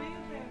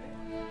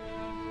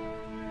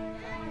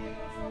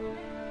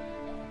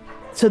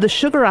 So the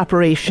sugar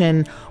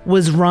operation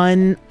was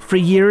run for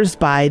years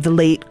by the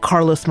late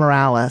Carlos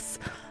Morales.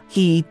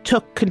 He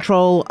took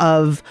control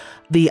of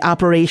the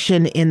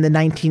operation in the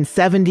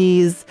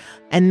 1970s,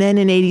 and then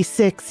in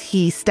 86,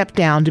 he stepped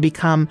down to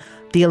become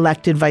the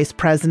elected vice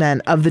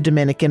president of the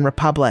Dominican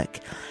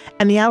Republic.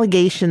 And the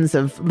allegations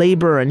of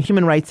labor and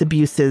human rights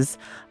abuses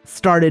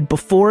started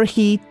before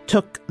he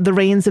took the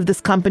reins of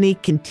this company,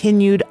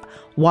 continued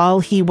while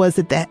he was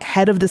at the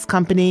head of this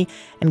company,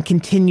 and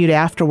continued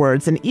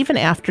afterwards. And even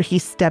after he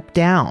stepped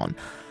down,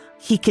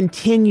 he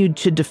continued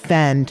to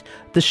defend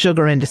the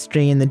sugar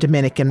industry in the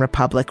Dominican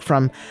Republic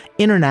from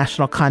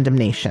international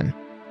condemnation.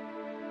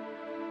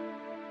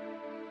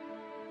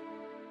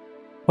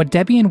 What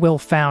Debbie and Will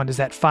found is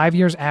that 5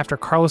 years after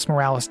Carlos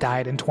Morales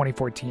died in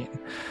 2014,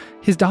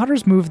 his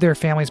daughters moved their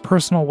family's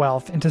personal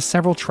wealth into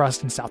several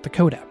trusts in South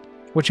Dakota,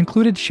 which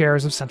included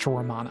shares of Central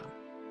Romana.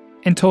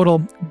 In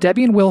total,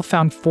 Debbie and Will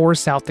found 4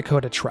 South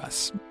Dakota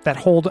trusts that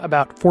hold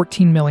about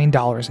 $14 million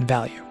in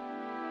value.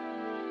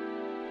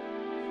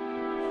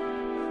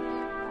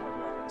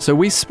 So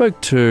we spoke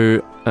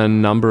to a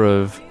number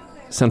of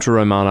Central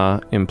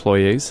Romana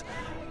employees.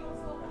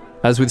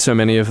 As with so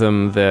many of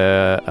them,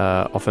 they're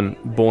often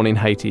born in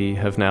Haiti,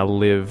 have now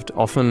lived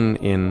often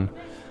in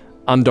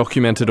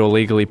undocumented or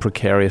legally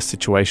precarious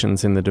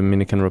situations in the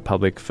Dominican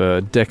Republic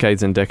for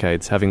decades and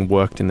decades, having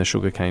worked in the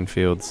sugarcane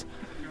fields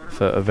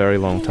for a very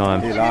long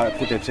time.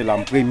 Peut-être c'est la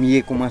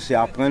première commencer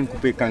à apprendre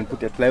couper canne.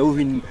 Peut-être là où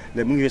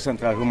le monde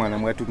central Romana,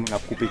 moi tout le monde a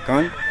coupé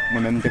canne.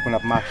 Moi-même dès qu'on a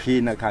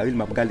marché dans Caril,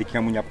 m'a regardé qui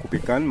a moun a coupé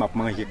canne, m'a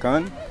mangé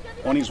canne.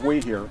 On his way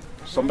here,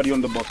 somebody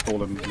on the bus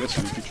told him,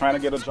 "Listen, if you're trying to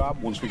get a job,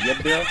 once we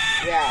get there,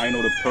 I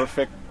know the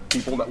perfect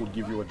people that would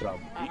give you a job."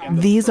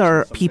 These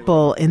are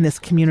people in this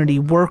community,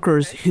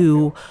 workers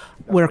who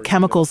wear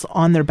chemicals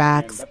on their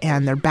backs,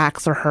 and their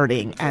backs are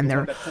hurting, and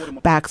their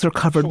backs are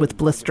covered with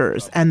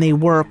blisters, and they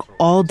work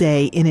all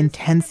day in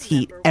intense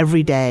heat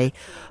every day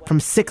from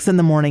 6 in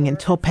the morning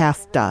until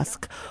past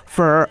dusk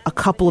for a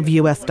couple of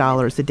US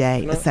dollars a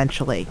day,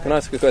 essentially. Can I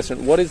ask a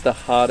question? What is the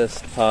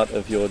hardest part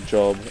of your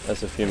job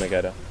as a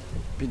fumigator?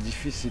 Plus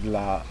difficile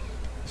là,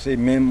 c'est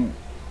même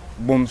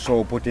bon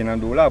so porter dans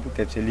dos là,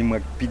 peut-être c'est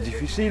limite plus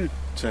difficile.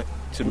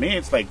 To me,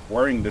 it's like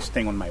wearing this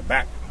thing on my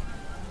back.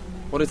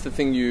 What is the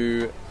thing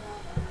you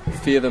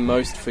fear the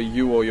most for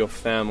you or your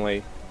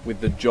family with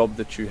the job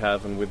that you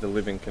have and with the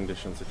living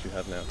conditions that you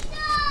have now?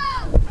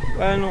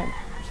 Well, non,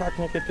 ça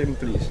t'inquiète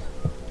plus.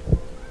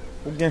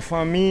 Ou gen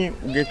famille,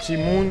 ou gen petit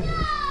monde,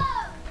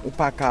 ou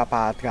pas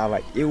capable de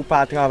travailler. Et ou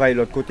pas travailler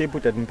l'autre côté,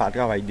 peut-être pas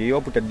travailler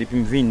dehors, peut-être depuis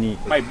me venir.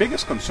 My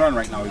biggest concern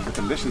right now is the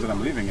conditions that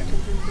I'm living in.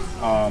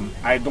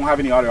 I don't have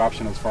any other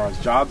option as far as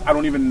jobs. I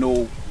don't even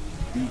know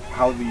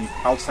how the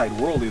outside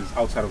world is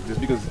outside of this,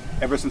 because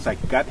ever since I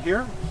got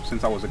here,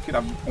 since I was a kid,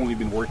 I've only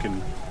been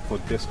working for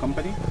this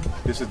company.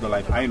 This is the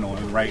life I know,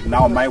 and right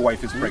now my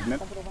wife is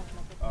pregnant.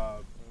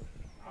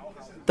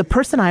 The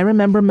person I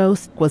remember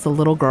most was a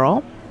little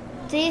girl.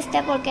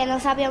 Triste porque no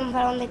sabíamos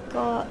para dónde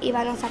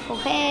íbamos a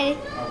coger.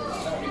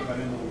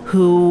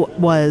 Who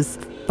was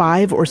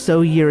 5 or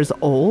so years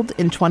old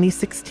in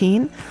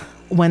 2016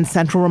 when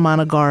Central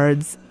Romana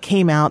guards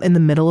came out in the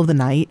middle of the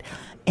night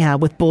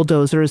with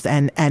bulldozers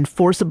and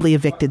forcibly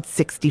evicted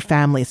 60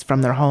 families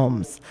from their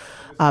homes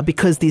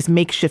because these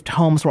makeshift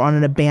homes were on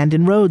an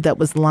abandoned road that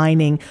was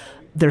lining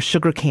their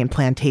sugarcane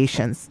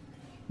plantations.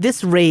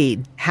 This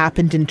raid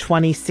happened in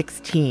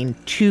 2016,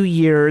 2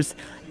 years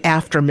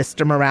after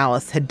Mr.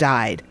 Morales had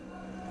died.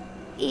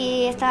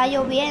 Y estaba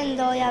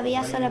lloviendo y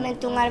había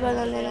solamente un árbol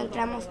donde no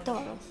entramos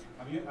todos.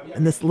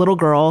 And this little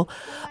girl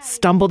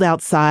stumbled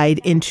outside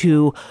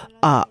into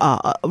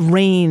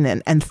rain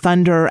and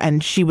thunder,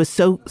 and she was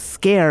so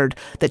scared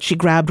that she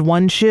grabbed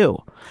one shoe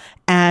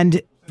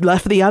and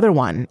left the other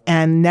one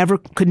and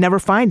could never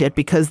find it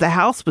because the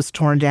house was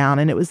torn down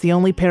and it was the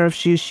only pair of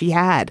shoes she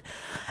had.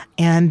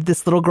 And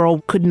this little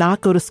girl could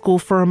not go to school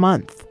for a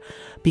month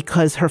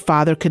because her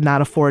father could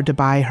not afford to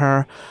buy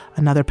her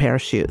another pair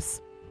of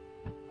shoes.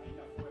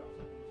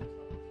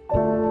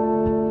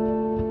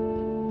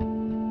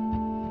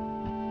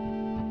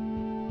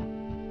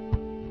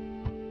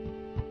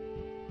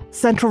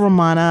 Central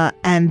Romana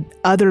and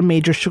other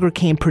major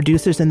sugarcane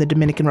producers in the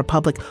Dominican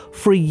Republic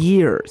for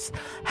years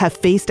have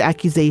faced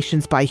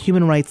accusations by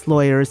human rights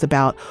lawyers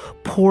about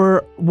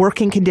poor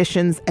working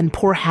conditions and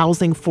poor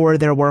housing for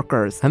their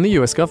workers. And the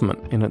US government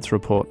in its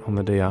report on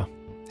the DR.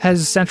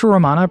 Has Central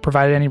Romana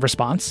provided any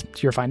response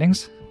to your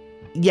findings?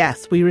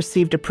 Yes, we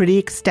received a pretty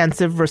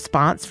extensive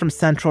response from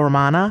Central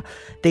Romana.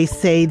 They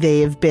say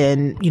they've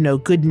been,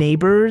 good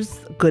neighbors,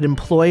 good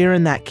employer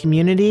in that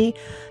community,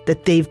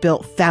 that they've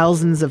built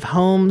thousands of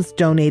homes,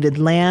 donated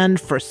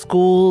land for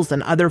schools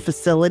and other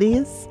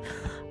facilities.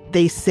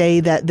 They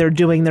say that they're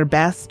doing their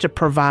best to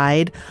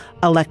provide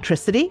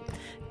electricity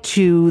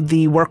to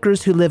the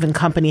workers who live in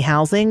company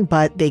housing,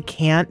 but they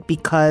can't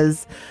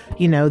because,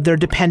 they're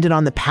dependent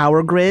on the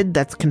power grid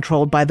that's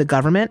controlled by the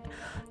government.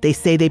 They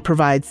say they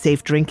provide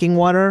safe drinking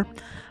water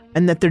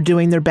and that they're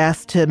doing their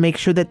best to make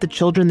sure that the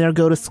children there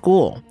go to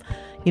school.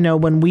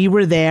 When we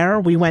were there,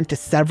 we went to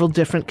several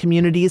different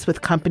communities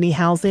with company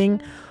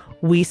housing.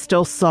 We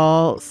still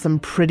saw some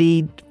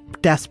pretty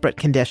desperate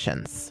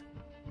conditions.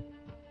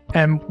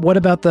 And what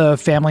about the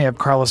family of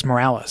Carlos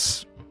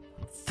Morales?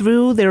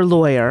 Through their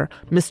lawyer,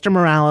 Mr.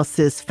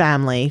 Morales'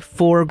 family,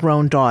 4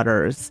 grown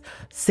daughters,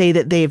 say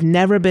that they've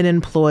never been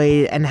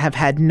employed and have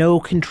had no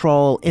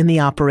control in the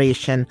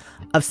operation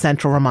of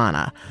Central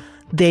Romana.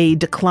 They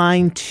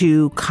decline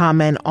to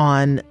comment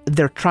on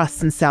their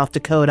trusts in South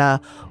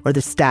Dakota or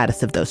the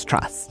status of those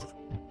trusts.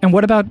 And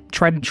what about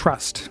Trident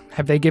Trust?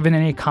 Have they given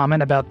any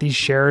comment about these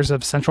shares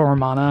of Central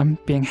Romana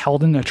being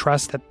held in a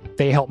trust that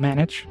they help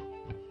manage?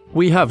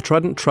 We have.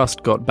 Trident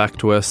Trust got back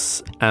to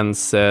us and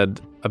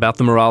said about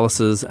the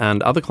Moraleses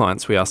and other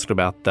clients we asked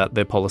about that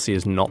their policy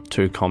is not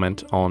to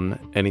comment on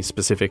any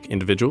specific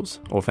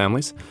individuals or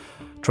families.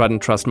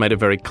 Trident Trust made it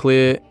very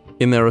clear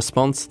in their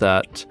response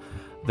that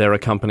they're a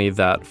company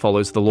that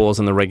follows the laws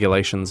and the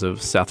regulations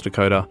of South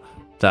Dakota,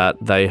 that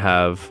they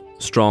have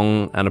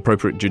strong and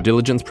appropriate due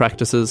diligence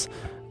practices.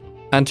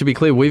 And to be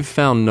clear, we've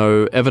found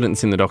no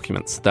evidence in the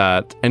documents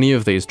that any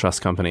of these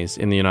trust companies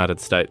in the United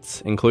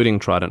States, including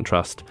Trident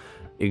Trust,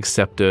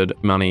 accepted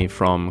money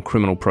from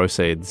criminal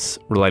proceeds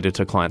related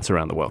to clients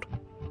around the world.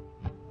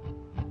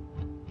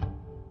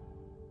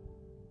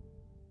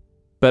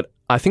 But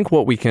I think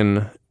what we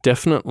can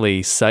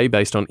definitely say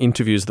based on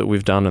interviews that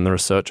we've done and the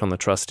research on the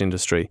trust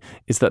industry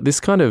is that this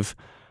kind of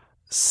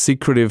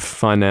secretive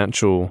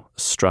financial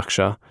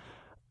structure,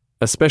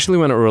 especially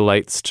when it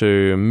relates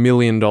to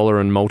million-dollar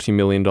and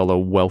multi-million-dollar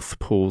wealth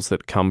pools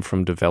that come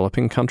from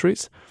developing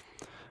countries,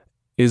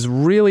 is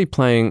really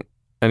playing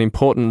an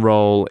important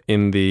role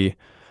in the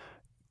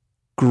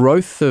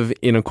growth of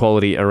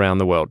inequality around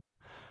the world.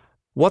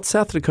 What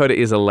South Dakota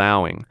is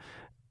allowing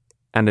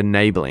and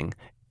enabling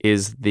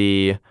is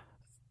the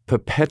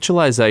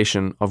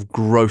perpetualization of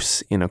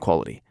gross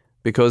inequality.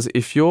 Because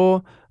if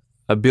you're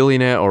a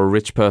billionaire or a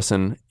rich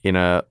person in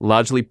a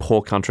largely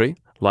poor country,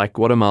 like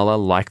Guatemala,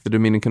 like the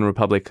Dominican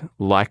Republic,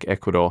 like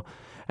Ecuador,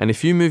 and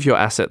if you move your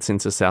assets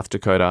into South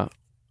Dakota,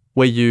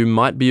 where you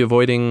might be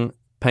avoiding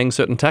paying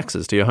certain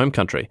taxes to your home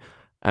country,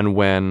 and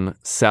when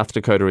South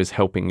Dakota is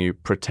helping you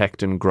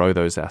protect and grow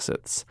those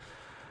assets,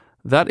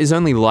 that is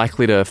only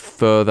likely to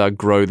further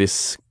grow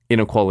this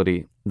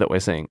inequality that we're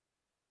seeing.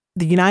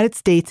 The United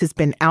States has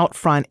been out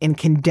front in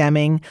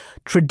condemning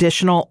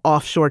traditional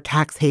offshore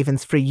tax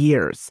havens for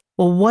years.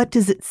 Well, what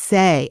does it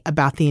say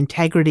about the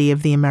integrity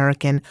of the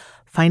American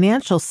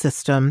financial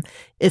system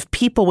if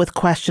people with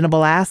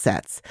questionable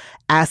assets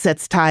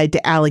tied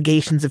to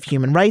allegations of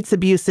human rights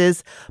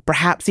abuses,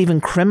 perhaps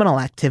even criminal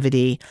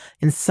activity,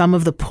 in some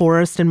of the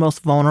poorest and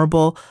most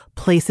vulnerable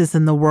places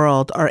in the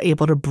world are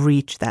able to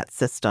breach that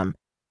system?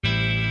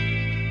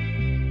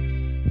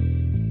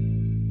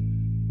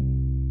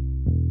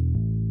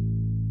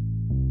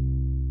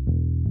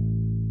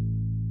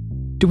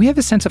 Do we have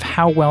a sense of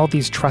how well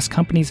these trust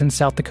companies in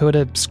South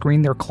Dakota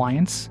screen their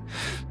clients?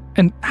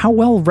 And how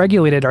well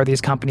regulated are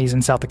these companies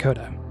in South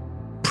Dakota?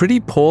 Pretty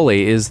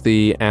poorly is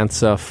the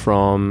answer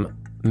from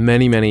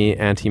many, many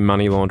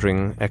anti-money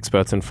laundering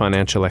experts and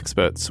financial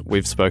experts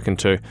we've spoken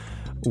to.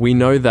 We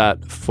know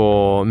that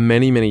for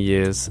many, many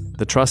years,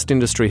 the trust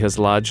industry has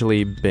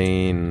largely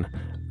been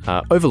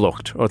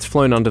overlooked, or it's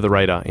flown under the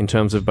radar in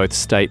terms of both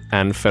state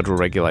and federal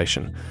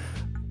regulation.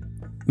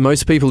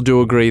 Most people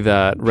do agree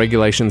that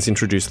regulations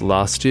introduced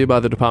last year by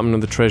the Department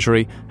of the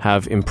Treasury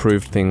have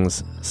improved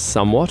things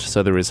somewhat,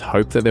 so there is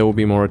hope that there will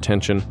be more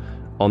attention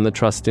on the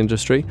trust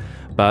industry.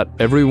 But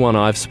everyone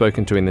I've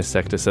spoken to in this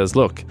sector says,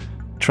 look,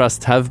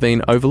 trusts have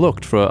been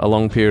overlooked for a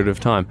long period of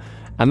time.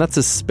 And that's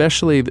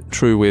especially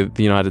true with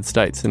the United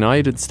States. The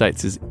United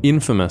States is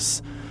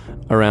infamous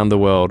around the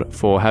world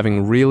for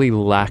having really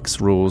lax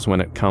rules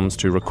when it comes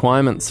to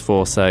requirements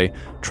for, say,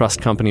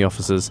 trust company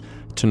officers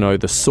to know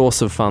the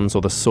source of funds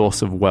or the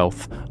source of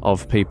wealth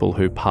of people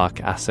who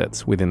park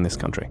assets within this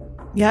country.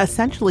 Yeah,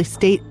 essentially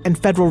state and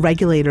federal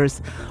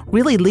regulators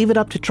really leave it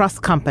up to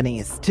trust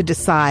companies to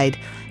decide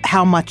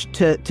how much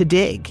to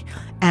dig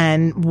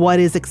and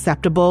what is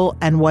acceptable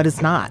and what is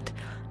not.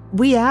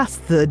 We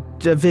asked the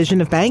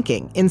Division of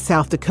Banking in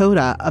South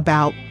Dakota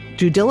about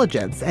due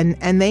diligence,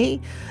 and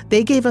they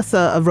gave us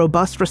a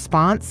robust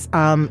response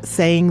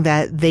saying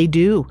that they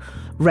do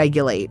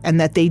regulate and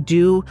that they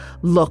do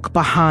look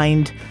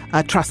behind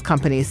trust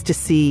companies to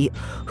see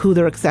who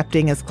they're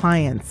accepting as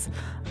clients.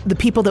 The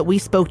people that we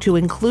spoke to,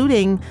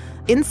 including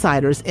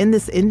insiders in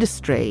this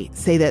industry,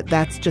 say that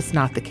that's just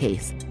not the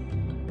case.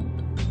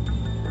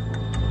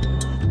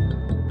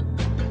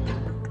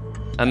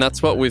 And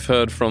that's what we've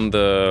heard from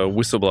the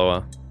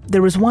whistleblower.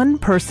 There was one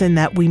person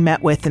that we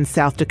met with in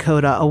South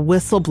Dakota, a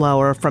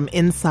whistleblower from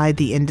inside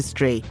the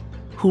industry,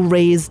 who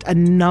raised a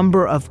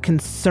number of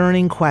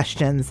concerning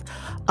questions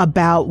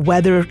about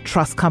whether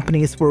trust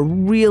companies were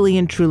really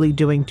and truly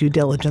doing due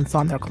diligence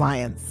on their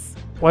clients.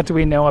 What do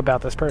we know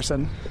about this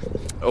person?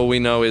 All we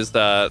know is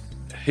that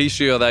he,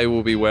 she, or they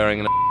will be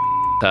wearing an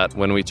hat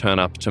when we turn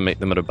up to meet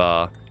them at a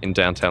bar in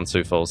downtown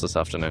Sioux Falls this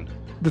afternoon.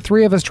 The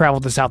three of us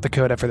traveled to South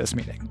Dakota for this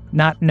meeting,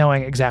 not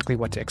knowing exactly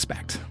what to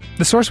expect.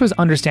 The source was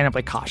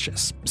understandably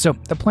cautious, so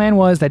the plan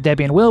was that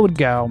Debbie and Will would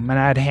go, and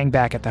I'd hang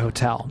back at the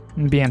hotel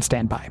and be on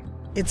standby.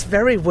 It's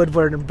very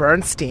Woodward and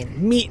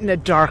Bernstein, meet in a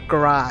dark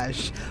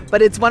garage.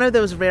 But it's one of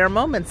those rare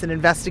moments in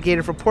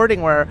investigative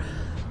reporting where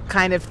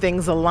kind of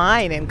things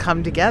align and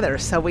come together,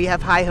 so we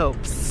have high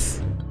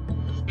hopes.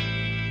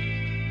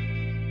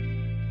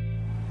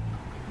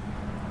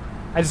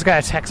 I just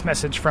got a text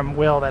message from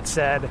Will that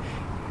said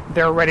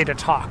they're ready to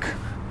talk.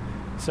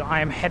 So I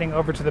am heading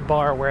over to the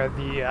bar where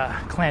the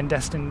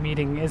clandestine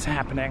meeting is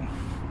happening.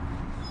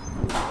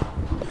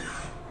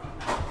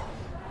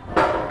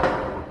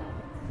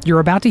 You're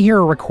about to hear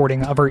a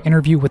recording of our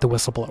interview with the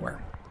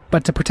whistleblower.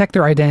 But to protect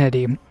their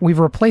identity, we've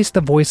replaced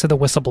the voice of the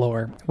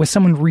whistleblower with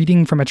someone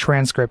reading from a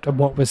transcript of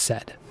what was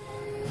said.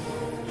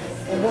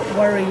 What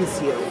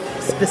worries you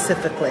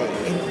specifically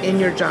in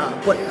your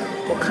job? What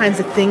kinds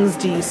of things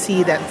do you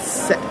see that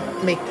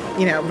make,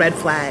 red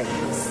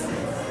flags?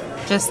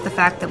 Just the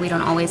fact that we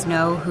don't always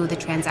know who the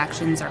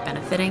transactions are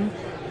benefiting.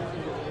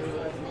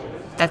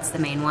 That's the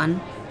main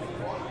one.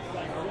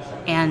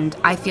 And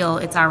I feel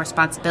it's our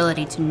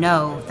responsibility to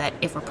know that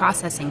if we're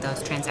processing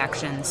those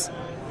transactions,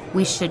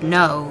 we should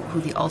know who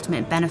the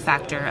ultimate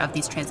benefactor of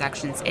these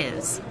transactions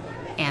is.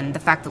 And the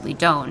fact that we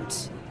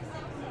don't,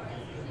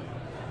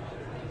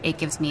 it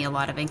gives me a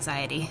lot of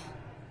anxiety.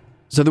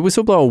 So the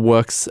whistleblower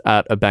works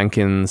at a bank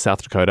in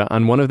South Dakota,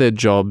 and one of their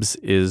jobs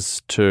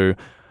is to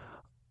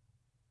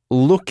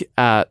look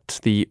at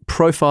the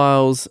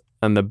profiles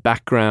and the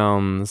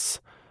backgrounds,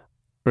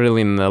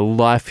 really in the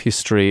life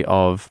history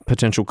of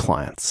potential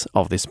clients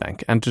of this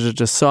bank, and to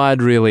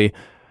decide really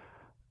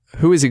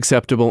who is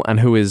acceptable and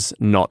who is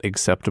not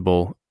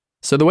acceptable.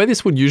 So the way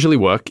this would usually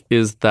work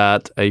is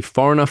that a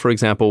foreigner, for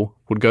example,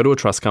 would go to a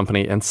trust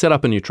company and set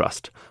up a new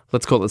trust.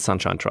 Let's call it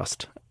Sunshine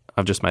Trust.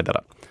 I've just made that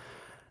up.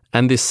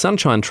 And this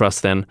Sunshine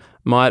Trust then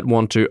might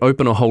want to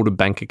open or hold a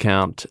bank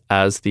account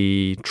as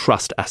the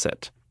trust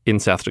asset in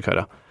South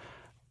Dakota.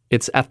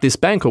 It's at this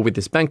bank or with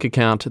this bank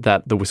account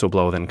that the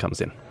whistleblower then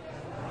comes in.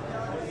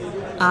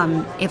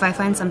 If I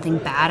find something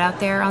bad out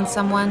there on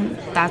someone,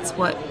 that's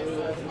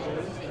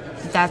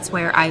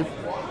where I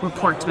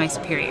report to my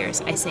superiors.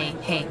 I say,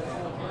 hey,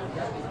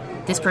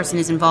 this person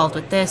is involved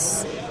with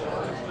this.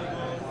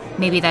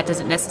 Maybe that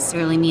doesn't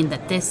necessarily mean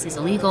that this is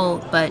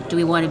illegal, but do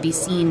we want to be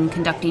seen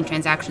conducting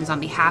transactions on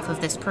behalf of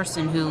this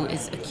person who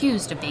is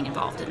accused of being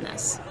involved in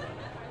this?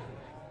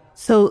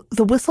 So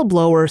the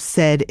whistleblower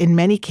said in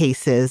many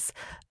cases,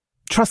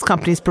 trust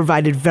companies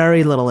provided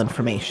very little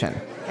information.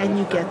 Can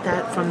you get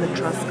that from the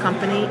trust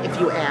company if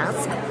you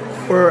ask?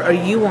 Or are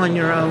you on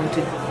your own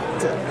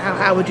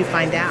how would you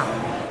find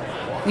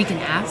out? We can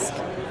ask.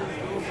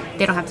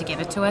 They don't have to give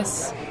it to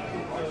us.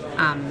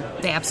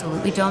 They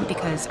absolutely don't,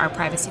 because our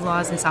privacy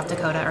laws in South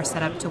Dakota are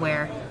set up to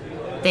where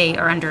they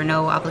are under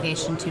no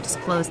obligation to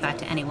disclose that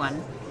to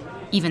anyone,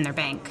 even their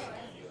bank.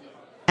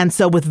 And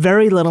so with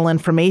very little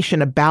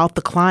information about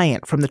the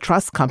client from the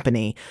trust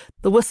company,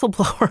 the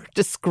whistleblower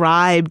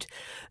described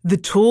the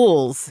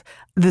tools,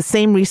 the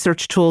same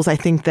research tools I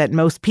think that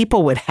most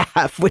people would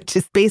have, which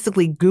is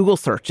basically Google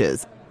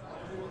searches.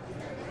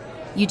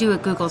 You do a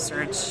Google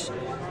search,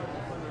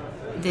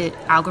 the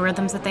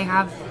algorithms that they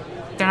have,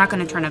 they're not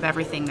going to turn up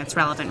everything that's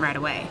relevant right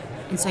away.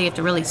 And so you have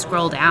to really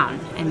scroll down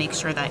and make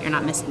sure that you're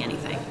not missing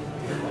anything.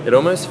 It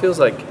almost feels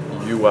like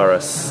you are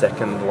a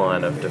second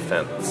line of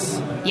defense.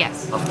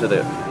 Yes. After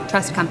the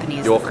trust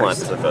companies. Your client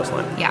is the first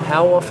line. Yeah.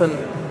 How often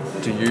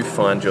do you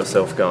find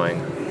yourself going,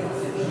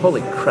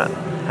 holy crap,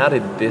 how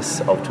did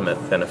this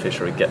ultimate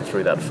beneficiary get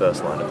through that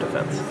first line of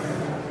defense?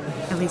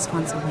 At least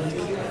once a week.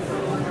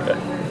 Okay.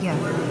 Yeah.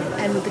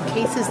 And the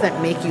cases that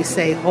make you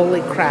say,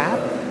 holy crap,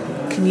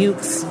 can you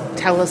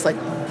tell us,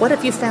 what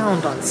have you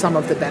found on some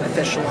of the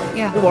beneficial?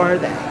 Yeah. Who are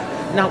they?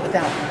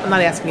 I'm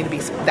not asking you to be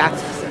that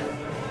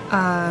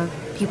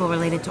specific. People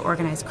related to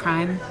organized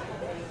crime.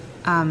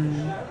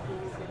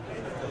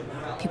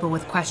 People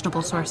with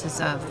questionable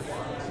sources of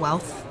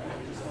wealth.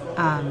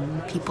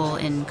 People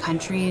in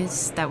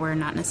countries that we're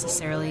not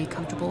necessarily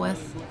comfortable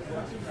with.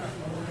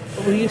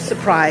 Were you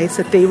surprised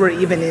that they were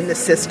even in the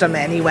system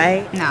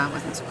anyway? No, I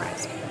wasn't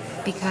surprised.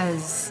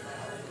 Because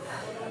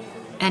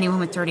anyone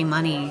with dirty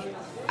money,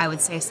 I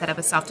would say set up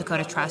a South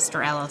Dakota Trust or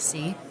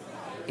LLC.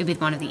 It would be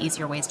one of the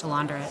easier ways to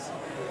launder it.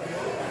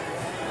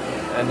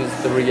 And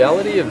is the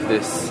reality of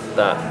this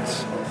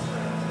that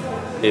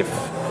if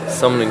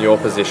someone in your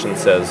position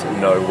says,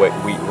 no,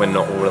 we're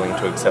not willing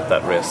to accept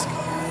that risk,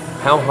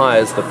 how high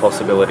is the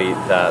possibility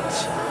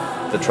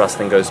that the trust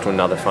then goes to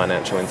another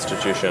financial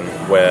institution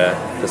where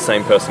the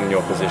same person in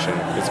your position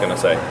is going to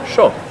say,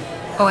 sure?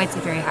 Oh, I'd say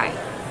very high.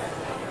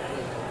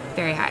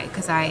 Very high,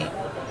 because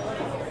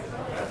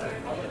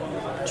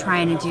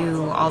trying to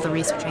do all the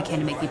research I can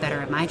to make me better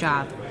at my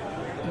job.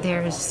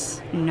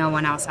 There's no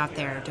one else out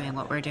there doing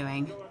what we're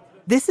doing.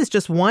 This is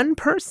just one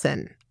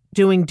person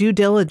doing due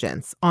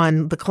diligence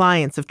on the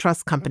clients of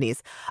trust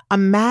companies.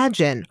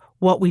 Imagine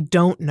what we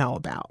don't know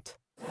about.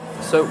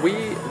 So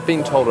we've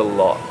been told a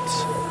lot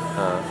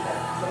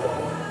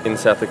in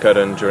South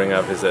Dakota and during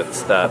our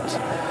visits that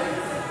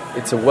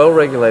it's a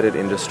well-regulated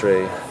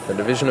industry. The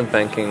Division of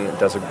Banking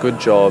does a good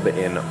job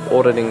in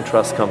auditing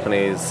trust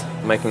companies,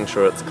 making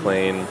sure it's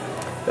clean.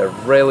 There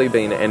have rarely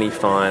been any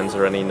fines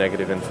or any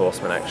negative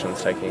enforcement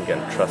actions taken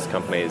against trust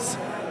companies.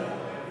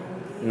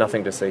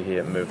 Nothing to see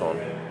here, move on.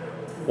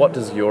 What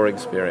does your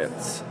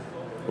experience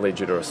lead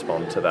you to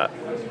respond to that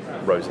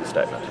rosy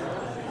statement?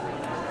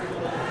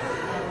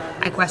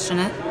 I question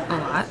it a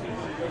lot,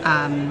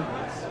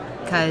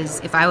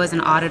 because if I was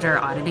an auditor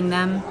auditing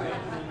them,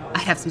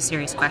 I'd have some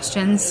serious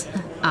questions.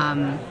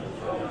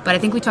 But I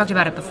think we talked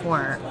about it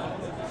before.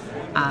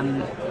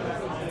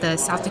 The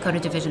South Dakota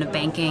Division of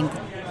Banking,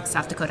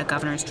 South Dakota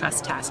Governor's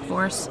Trust Task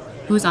Force.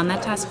 Who's on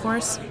that task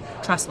force?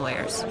 Trust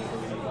lawyers.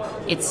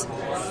 It's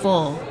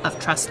full of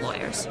trust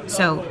lawyers.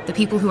 So the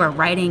people who are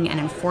writing and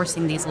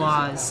enforcing these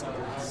laws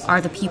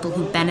are the people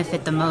who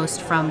benefit the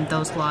most from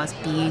those laws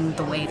being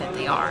the way that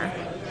they are.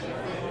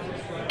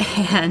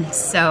 And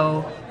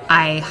so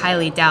I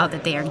highly doubt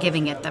that they are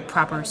giving it the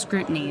proper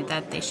scrutiny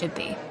that they should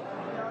be.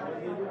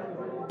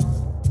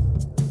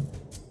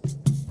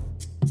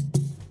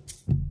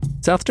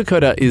 South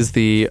Dakota is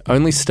the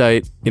only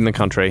state in the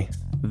country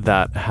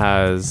that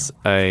has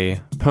a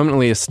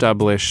permanently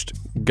established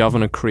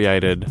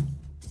governor-created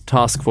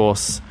task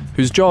force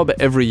whose job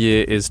every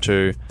year is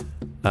to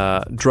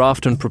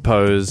draft and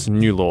propose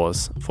new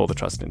laws for the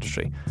trust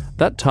industry.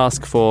 That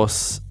task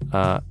force,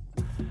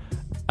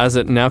 as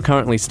it now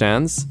currently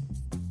stands,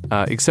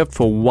 except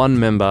for one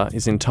member,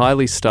 is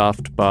entirely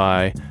staffed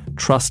by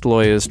trust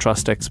lawyers,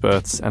 trust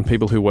experts, and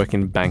people who work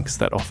in banks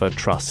that offer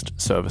trust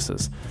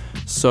services.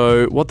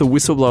 So what the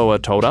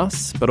whistleblower told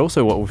us, but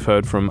also what we've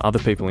heard from other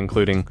people,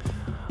 including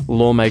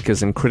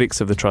lawmakers and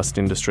critics of the trust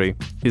industry,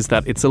 is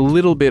that it's a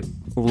little bit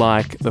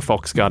like the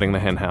fox guarding the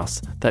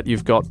henhouse, that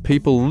you've got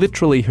people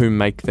literally who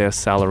make their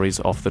salaries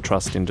off the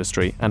trust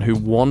industry and who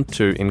want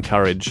to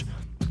encourage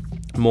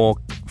more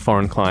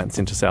foreign clients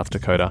into South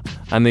Dakota.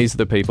 And these are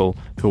the people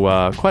who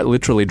are quite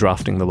literally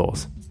drafting the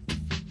laws.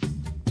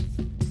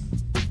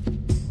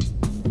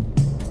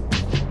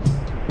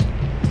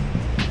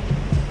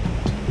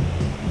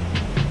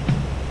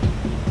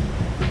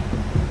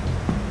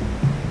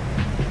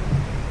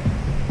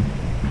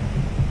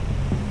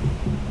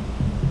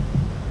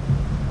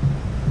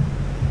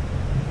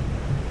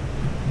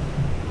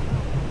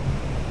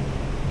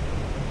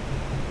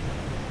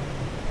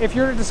 If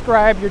you were to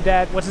describe your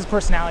dad, what's his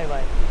personality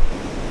like?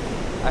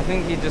 I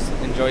think he just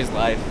enjoys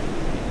life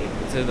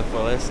to the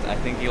fullest. I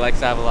think he likes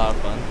to have a lot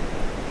of fun.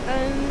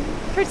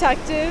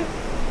 Protective.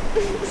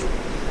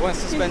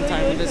 Wants to spend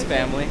time with his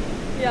family.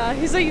 Yeah,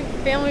 he's like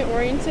family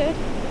oriented.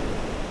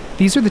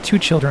 These are the two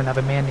children of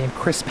a man named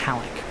Chris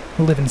Palak,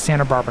 who live in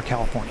Santa Barbara,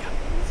 California.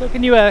 So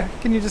can you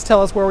just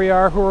tell us where we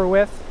are, who we're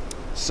with?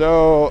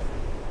 So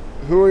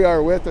who we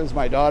are with is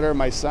my daughter,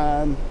 my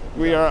son.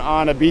 We are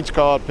on a beach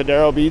called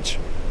Padero Beach.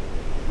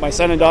 My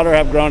son and daughter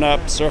have grown up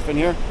surfing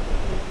here.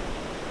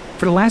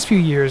 For the last few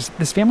years,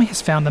 this family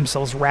has found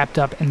themselves wrapped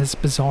up in this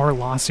bizarre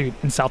lawsuit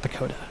in South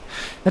Dakota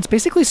that's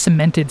basically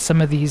cemented some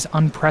of these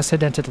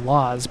unprecedented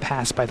laws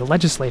passed by the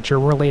legislature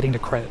relating to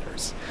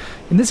creditors,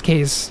 in this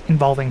case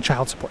involving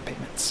child support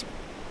payments.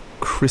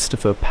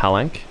 Christopher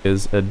Palak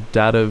is a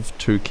dad of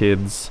two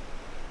kids.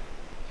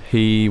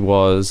 He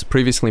was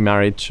previously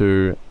married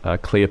to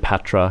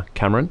Cleopatra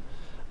Cameron,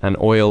 an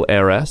oil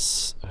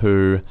heiress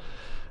who,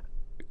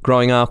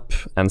 growing up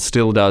and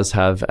still does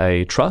have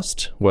a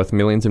trust worth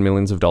millions and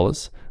millions of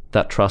dollars.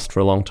 That trust for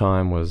a long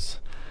time was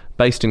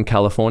based in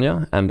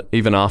California, and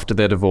even after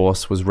their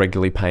divorce was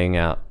regularly paying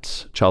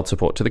out child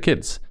support to the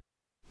kids.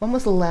 When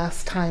was the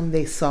last time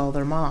they saw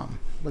their mom?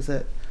 Was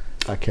it?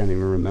 I can't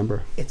even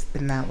remember. It's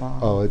been that long.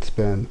 Oh, it's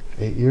been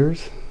 8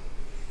 years?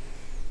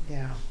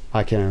 Yeah.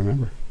 I can't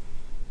remember.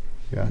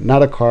 Yeah,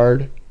 not a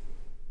card.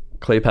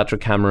 Cleopatra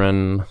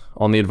Cameron,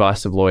 on the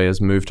advice of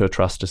lawyers, moved her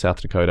trust to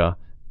South Dakota,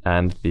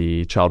 and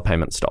the child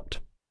payment stopped.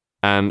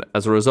 And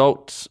as a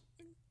result,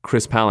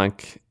 Chris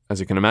Palak, as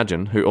you can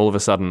imagine, who all of a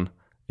sudden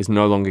is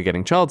no longer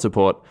getting child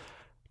support,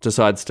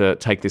 decides to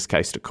take this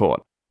case to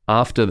court.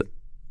 After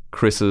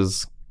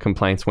Chris's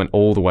complaints went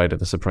all the way to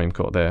the Supreme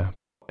Court there,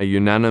 a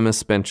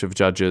unanimous bench of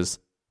judges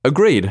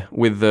agreed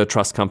with the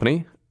trust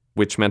company,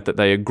 which meant that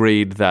they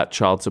agreed that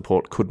child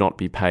support could not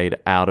be paid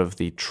out of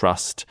the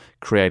trust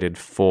created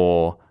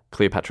for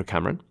Cleopatra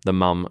Cameron, the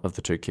mum of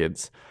the two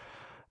kids.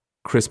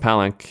 Chris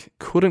Palak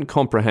couldn't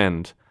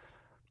comprehend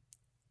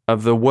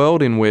of the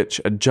world in which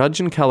a judge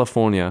in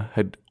California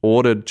had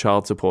ordered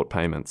child support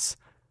payments,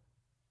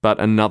 but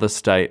another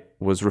state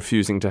was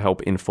refusing to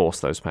help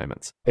enforce those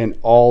payments. In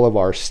all of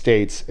our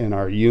states in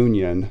our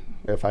union,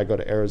 if I go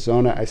to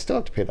Arizona, I still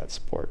have to pay that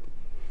support.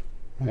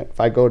 Right? If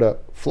I go to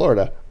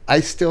Florida, I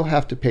still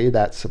have to pay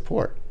that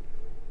support.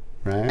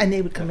 right? And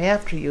they would come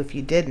after you if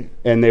you didn't.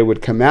 And they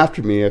would come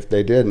after me if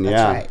they didn't,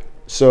 That's right.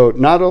 So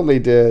not only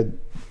did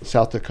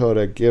South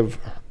Dakota give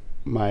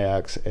my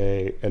ex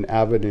an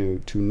avenue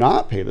to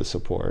not pay the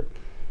support,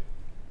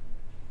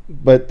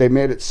 but they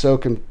made it so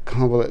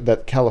convoluted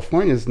that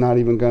California is not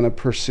even going to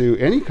pursue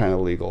any kind of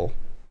legal.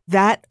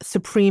 That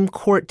Supreme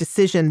Court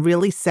decision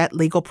really set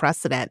legal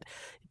precedent,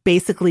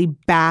 basically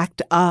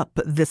backed up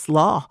this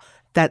law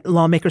that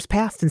lawmakers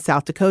passed in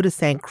South Dakota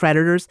saying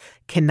creditors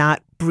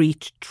cannot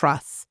breach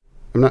trusts.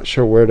 I'm not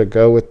sure where to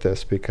go with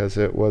this because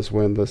it was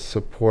when the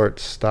support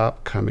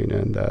stopped coming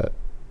in that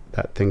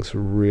things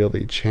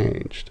really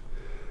changed.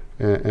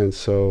 And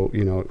so,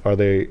 are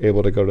they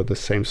able to go to the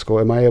same school?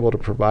 Am I able to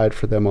provide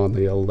for them on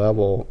the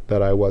level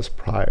that I was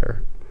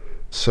prior?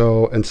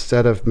 So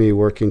instead of me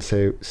working,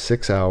 say,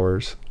 6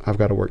 hours, I've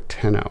got to work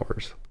 10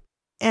 hours.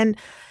 And,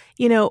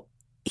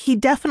 he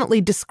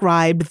definitely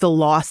described the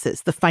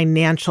losses, the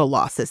financial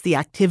losses, the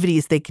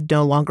activities they could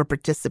no longer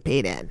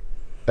participate in.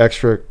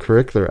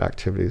 Extracurricular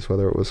activities,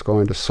 whether it was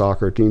going to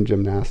soccer, team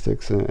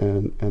gymnastics,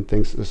 and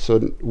things.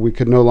 So we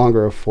could no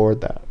longer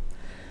afford that.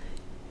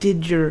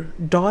 Did your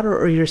daughter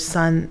or your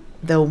son,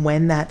 though,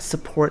 when that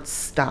support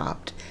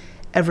stopped,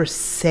 ever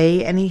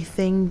say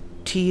anything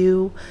to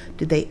you?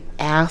 Did they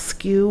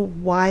ask you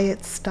why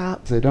it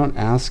stopped? They don't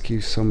ask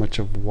you so much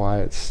of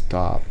why it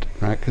stopped,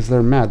 right? Because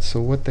they're mad. So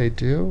what they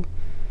do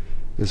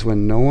is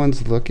when no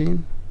one's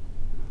looking,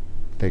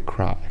 they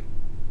cry.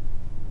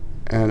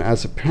 And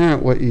as a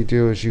parent, what you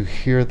do is you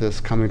hear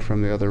this coming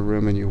from the other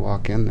room and you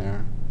walk in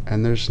there,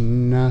 and there's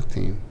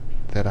nothing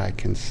that I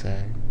can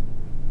say.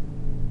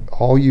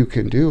 All you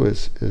can do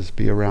is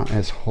be around,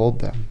 is hold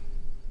them.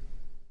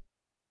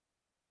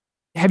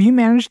 Have you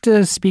managed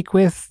to speak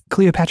with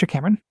Cleopatra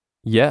Cameron?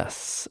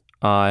 Yes.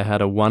 I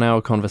had a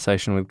 1-hour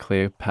conversation with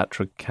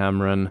Cleopatra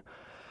Cameron,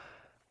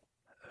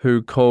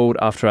 who called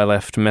after I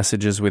left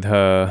messages with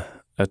her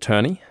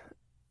attorney.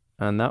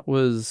 And that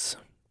was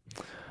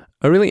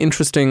a really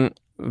interesting,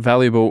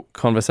 valuable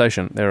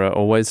conversation. There are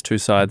always two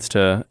sides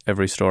to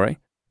every story.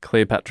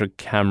 Cleopatra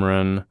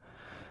Cameron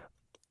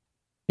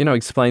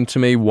explained to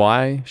me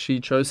why she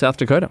chose South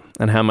Dakota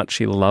and how much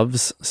she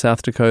loves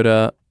South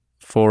Dakota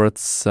for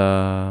its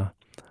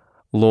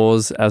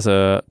laws as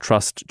a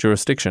trust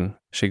jurisdiction.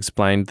 She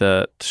explained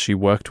that she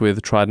worked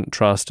with Trident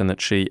Trust and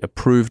that she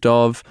approved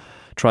of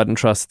Trident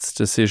Trust's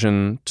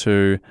decision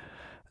to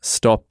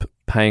stop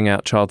paying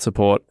out child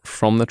support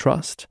from the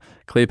trust.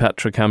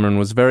 Cleopatra Cameron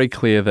was very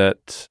clear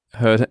that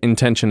her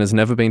intention has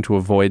never been to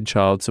avoid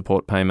child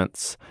support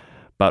payments,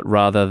 but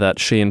rather that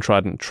she and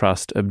Trident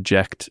Trust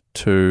object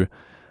to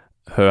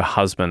her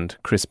husband,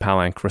 Chris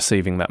Palank,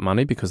 receiving that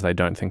money because they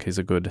don't think he's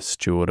a good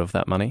steward of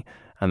that money,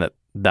 and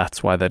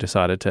that's why they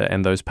decided to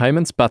end those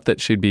payments, but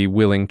that she'd be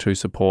willing to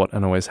support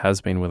and always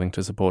has been willing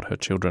to support her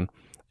children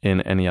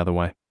in any other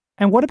way.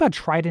 And what about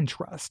Trident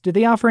Trust? Did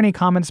they offer any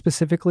comments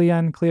specifically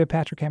on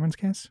Cleopatra Cameron's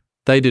case?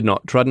 They did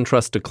not. Trident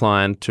Trust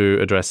declined to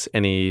address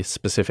any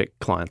specific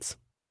clients.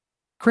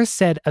 Chris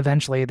said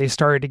eventually they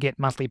started to get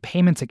monthly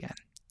payments again,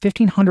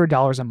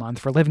 $1,500 a month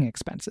for living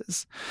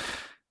expenses.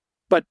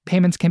 But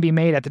payments can be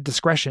made at the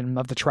discretion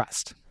of the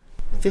trust.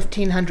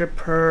 $1,500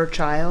 per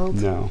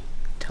child? No.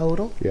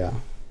 Total? Yeah.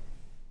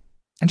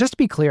 And just to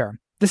be clear,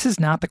 this is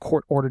not the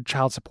court-ordered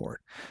child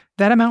support.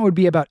 That amount would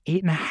be about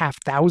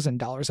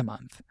 $8,500 a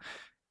month.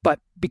 But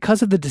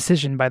because of the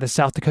decision by the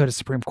South Dakota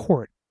Supreme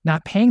Court,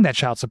 not paying that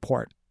child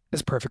support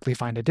is perfectly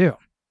fine to do.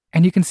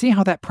 And you can see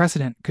how that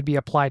precedent could be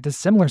applied to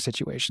similar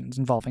situations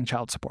involving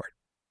child support.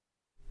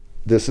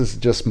 This is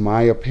just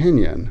my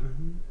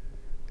opinion,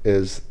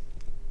 is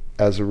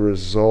as a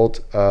result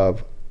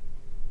of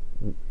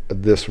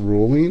this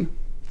ruling,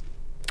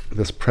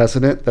 this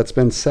precedent that's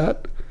been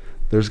set,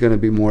 there's going to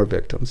be more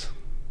victims.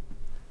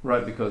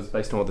 Right, because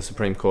based on what the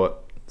Supreme Court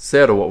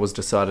said or what was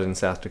decided in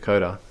South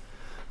Dakota,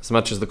 as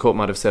much as the court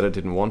might have said it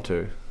didn't want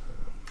to,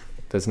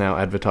 there's now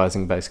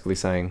advertising basically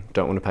saying,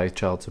 don't want to pay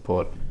child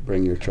support.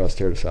 Bring your trust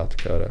here to South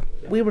Dakota.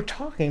 We were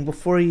talking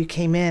before you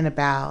came in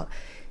about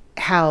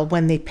how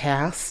when they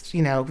passed,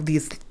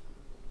 these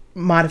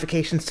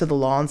modifications to the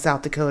law in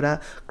South Dakota,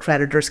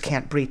 creditors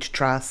can't breach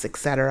trusts,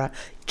 etc.,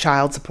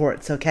 child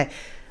support's okay.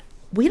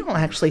 We don't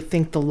actually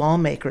think the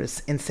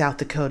lawmakers in South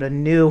Dakota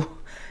knew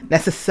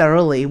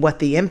necessarily what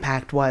the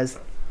impact was.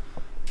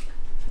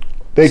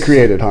 They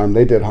created harm.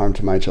 They did harm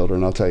to my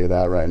children, I'll tell you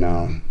that right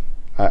now.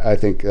 I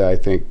think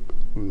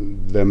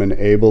them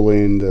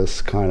enabling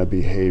this kind of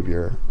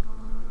behavior,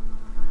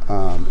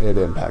 it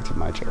impacted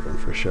my children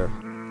for sure.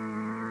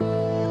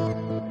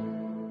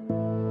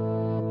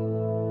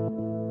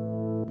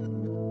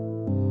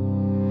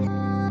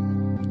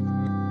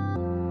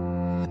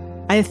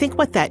 I think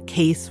what that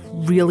case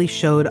really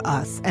showed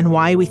us and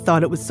why we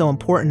thought it was so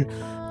important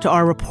to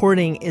our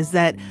reporting is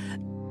that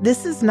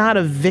this is not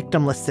a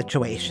victimless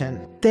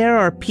situation. There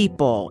are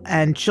people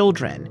and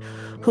children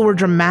who were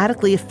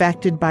dramatically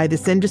affected by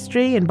this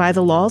industry and by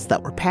the laws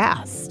that were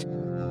passed.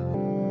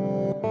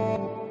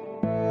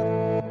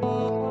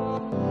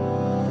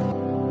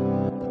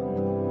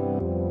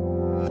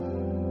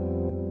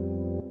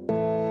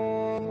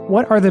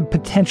 what are the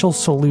potential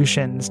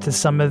solutions to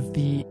some of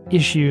the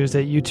issues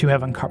that you two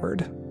have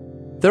uncovered?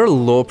 There are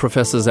law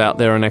professors out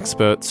there and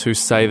experts who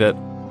say that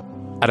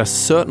at a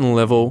certain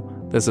level,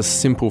 there's a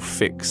simple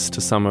fix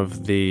to some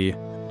of the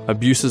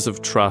abuses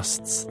of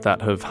trusts that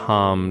have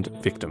harmed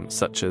victims,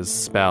 such as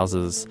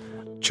spouses,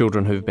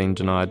 children who've been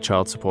denied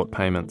child support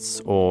payments,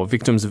 or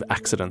victims of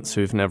accidents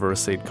who've never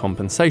received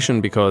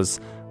compensation because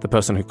the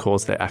person who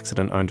caused their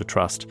accident owned a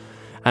trust.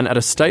 And at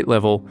a state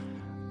level,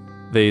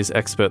 these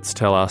experts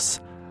tell us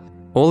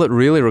all it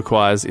really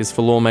requires is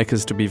for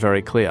lawmakers to be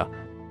very clear.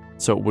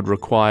 So it would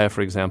require,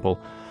 for example,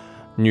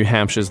 New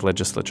Hampshire's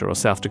legislature or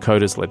South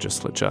Dakota's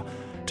legislature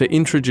to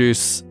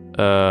introduce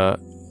a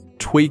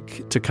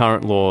tweak to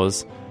current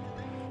laws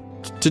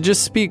to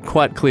just be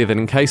quite clear that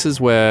in cases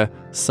where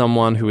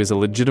someone who is a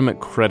legitimate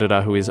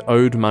creditor who is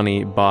owed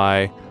money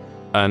by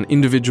an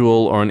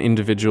individual or an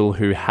individual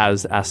who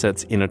has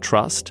assets in a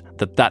trust,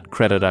 that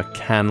creditor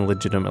can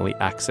legitimately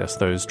access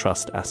those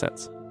trust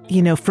assets.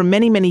 You know, for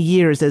many, many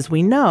years, as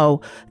we know,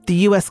 the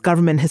U.S.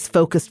 government has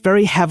focused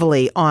very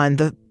heavily on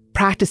the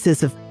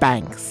practices of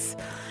banks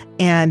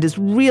and has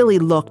really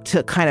looked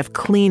to kind of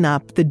clean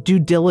up the due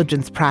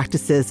diligence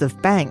practices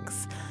of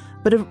banks,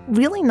 but have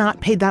really not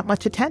paid that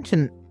much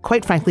attention,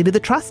 quite frankly, to the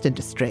trust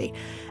industry.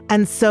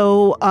 And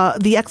so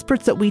the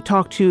experts that we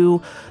talk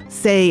to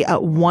say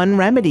one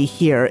remedy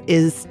here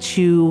is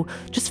to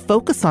just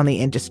focus on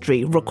the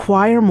industry,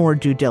 require more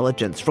due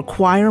diligence,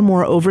 require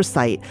more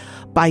oversight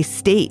by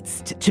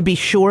states to be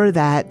sure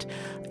that,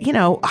 you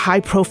know,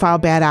 high-profile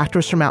bad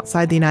actors from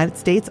outside the United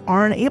States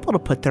aren't able to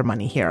put their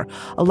money here.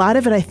 A lot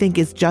of it, I think,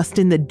 is just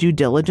in the due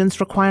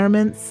diligence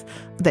requirements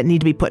that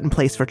need to be put in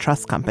place for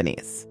trust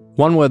companies.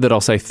 One word that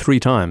I'll say 3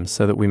 times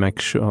so that we make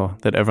sure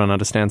that everyone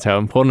understands how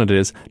important it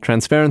is: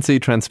 transparency,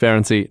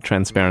 transparency,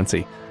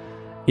 transparency.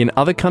 In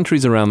other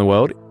countries around the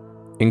world,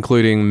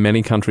 including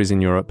many countries in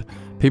Europe,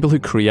 people who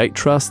create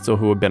trusts or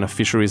who are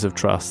beneficiaries of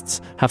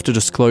trusts have to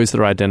disclose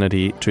their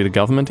identity to the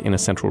government in a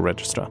central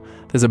register.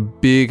 There's a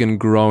big and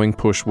growing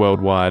push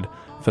worldwide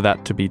for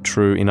that to be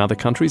true in other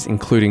countries,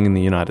 including in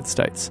the United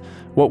States.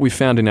 What we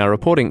found in our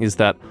reporting is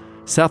that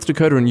South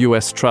Dakota and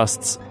US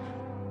trusts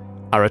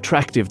are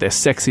attractive, they're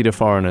sexy to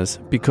foreigners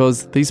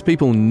because these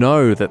people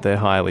know that they're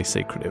highly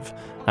secretive.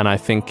 And I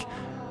think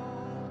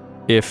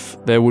if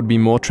there would be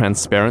more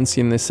transparency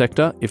in this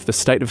sector, if the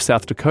state of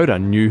South Dakota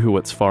knew who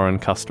its foreign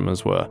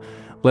customers were,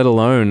 let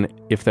alone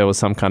if there was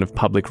some kind of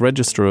public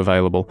register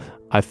available,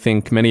 I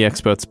think many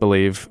experts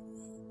believe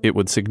it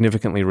would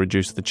significantly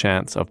reduce the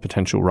chance of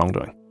potential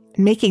wrongdoing.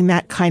 Making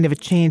that kind of a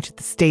change at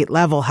the state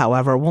level,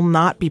 however, will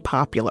not be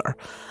popular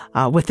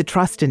with the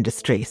trust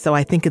industry. So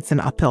I think it's an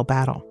uphill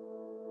battle.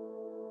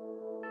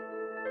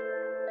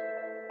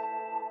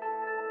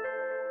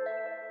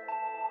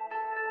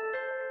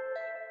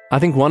 I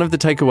think one of the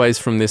takeaways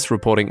from this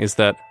reporting is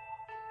that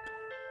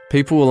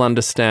people will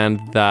understand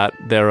that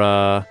there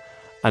are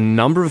a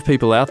number of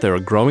people out there, a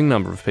growing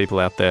number of people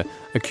out there,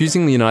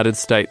 accusing the United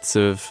States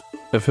of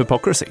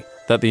hypocrisy.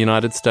 That the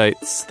United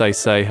States, they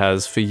say,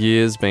 has for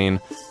years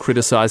been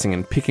criticizing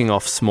and picking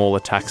off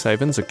smaller tax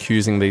havens,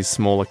 accusing these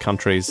smaller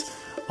countries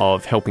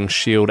of helping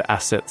shield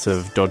assets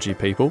of dodgy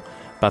people,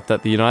 but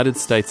that the United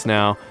States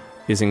now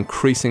is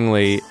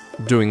increasingly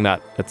doing that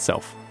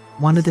itself.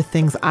 One of the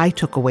things I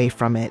took away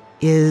from it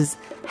is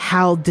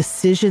how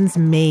decisions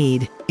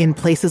made in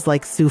places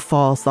like Sioux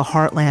Falls, the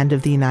heartland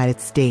of the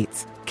United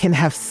States, can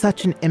have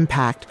such an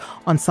impact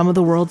on some of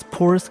the world's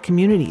poorest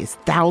communities,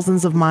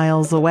 thousands of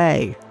miles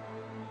away.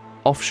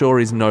 Offshore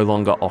is no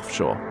longer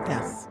offshore.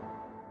 Yes.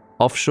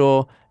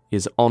 Offshore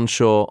is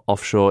onshore.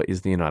 Offshore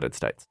is the United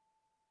States.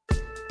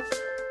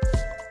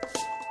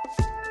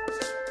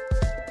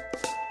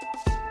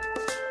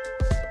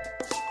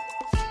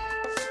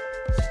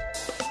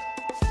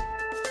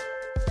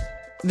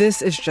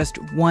 This is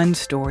just one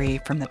story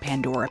from the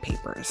Pandora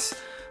Papers.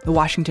 The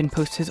Washington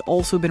Post has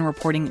also been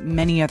reporting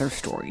many other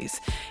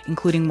stories,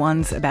 including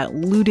ones about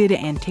looted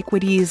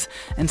antiquities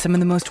and some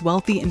of the most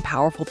wealthy and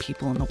powerful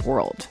people in the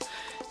world.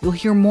 You'll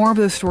hear more of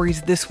those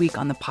stories this week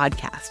on the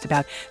podcast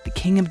about the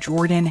King of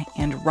Jordan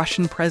and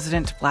Russian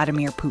President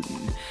Vladimir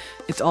Putin.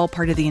 It's all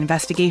part of the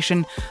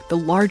investigation, the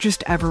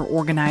largest ever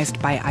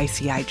organized by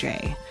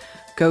ICIJ.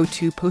 Go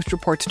to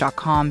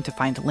postreports.com to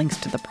find links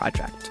to the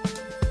project.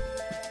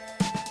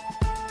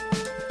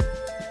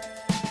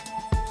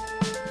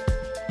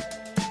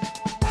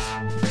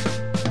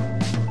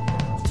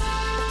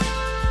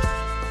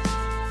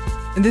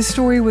 This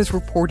story was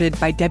reported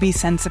by Debbie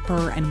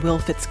Sensiper and Will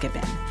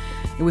Fitzgibbon.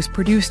 It was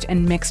produced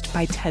and mixed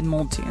by Ted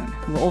Muldoon,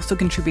 who also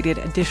contributed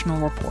additional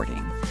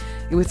reporting.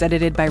 It was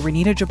edited by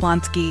Renita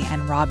Jablonski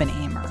and Robin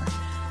Amer.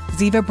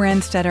 Ziva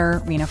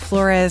Brandstetter, Rena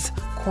Flores,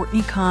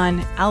 Courtney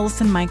Kahn,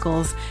 Allison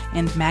Michaels,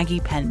 and Maggie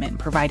Penman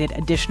provided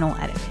additional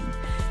editing.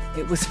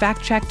 It was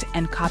fact-checked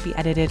and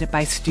copy-edited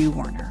by Stu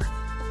Werner.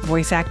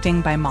 Voice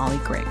acting by Molly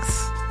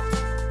Griggs.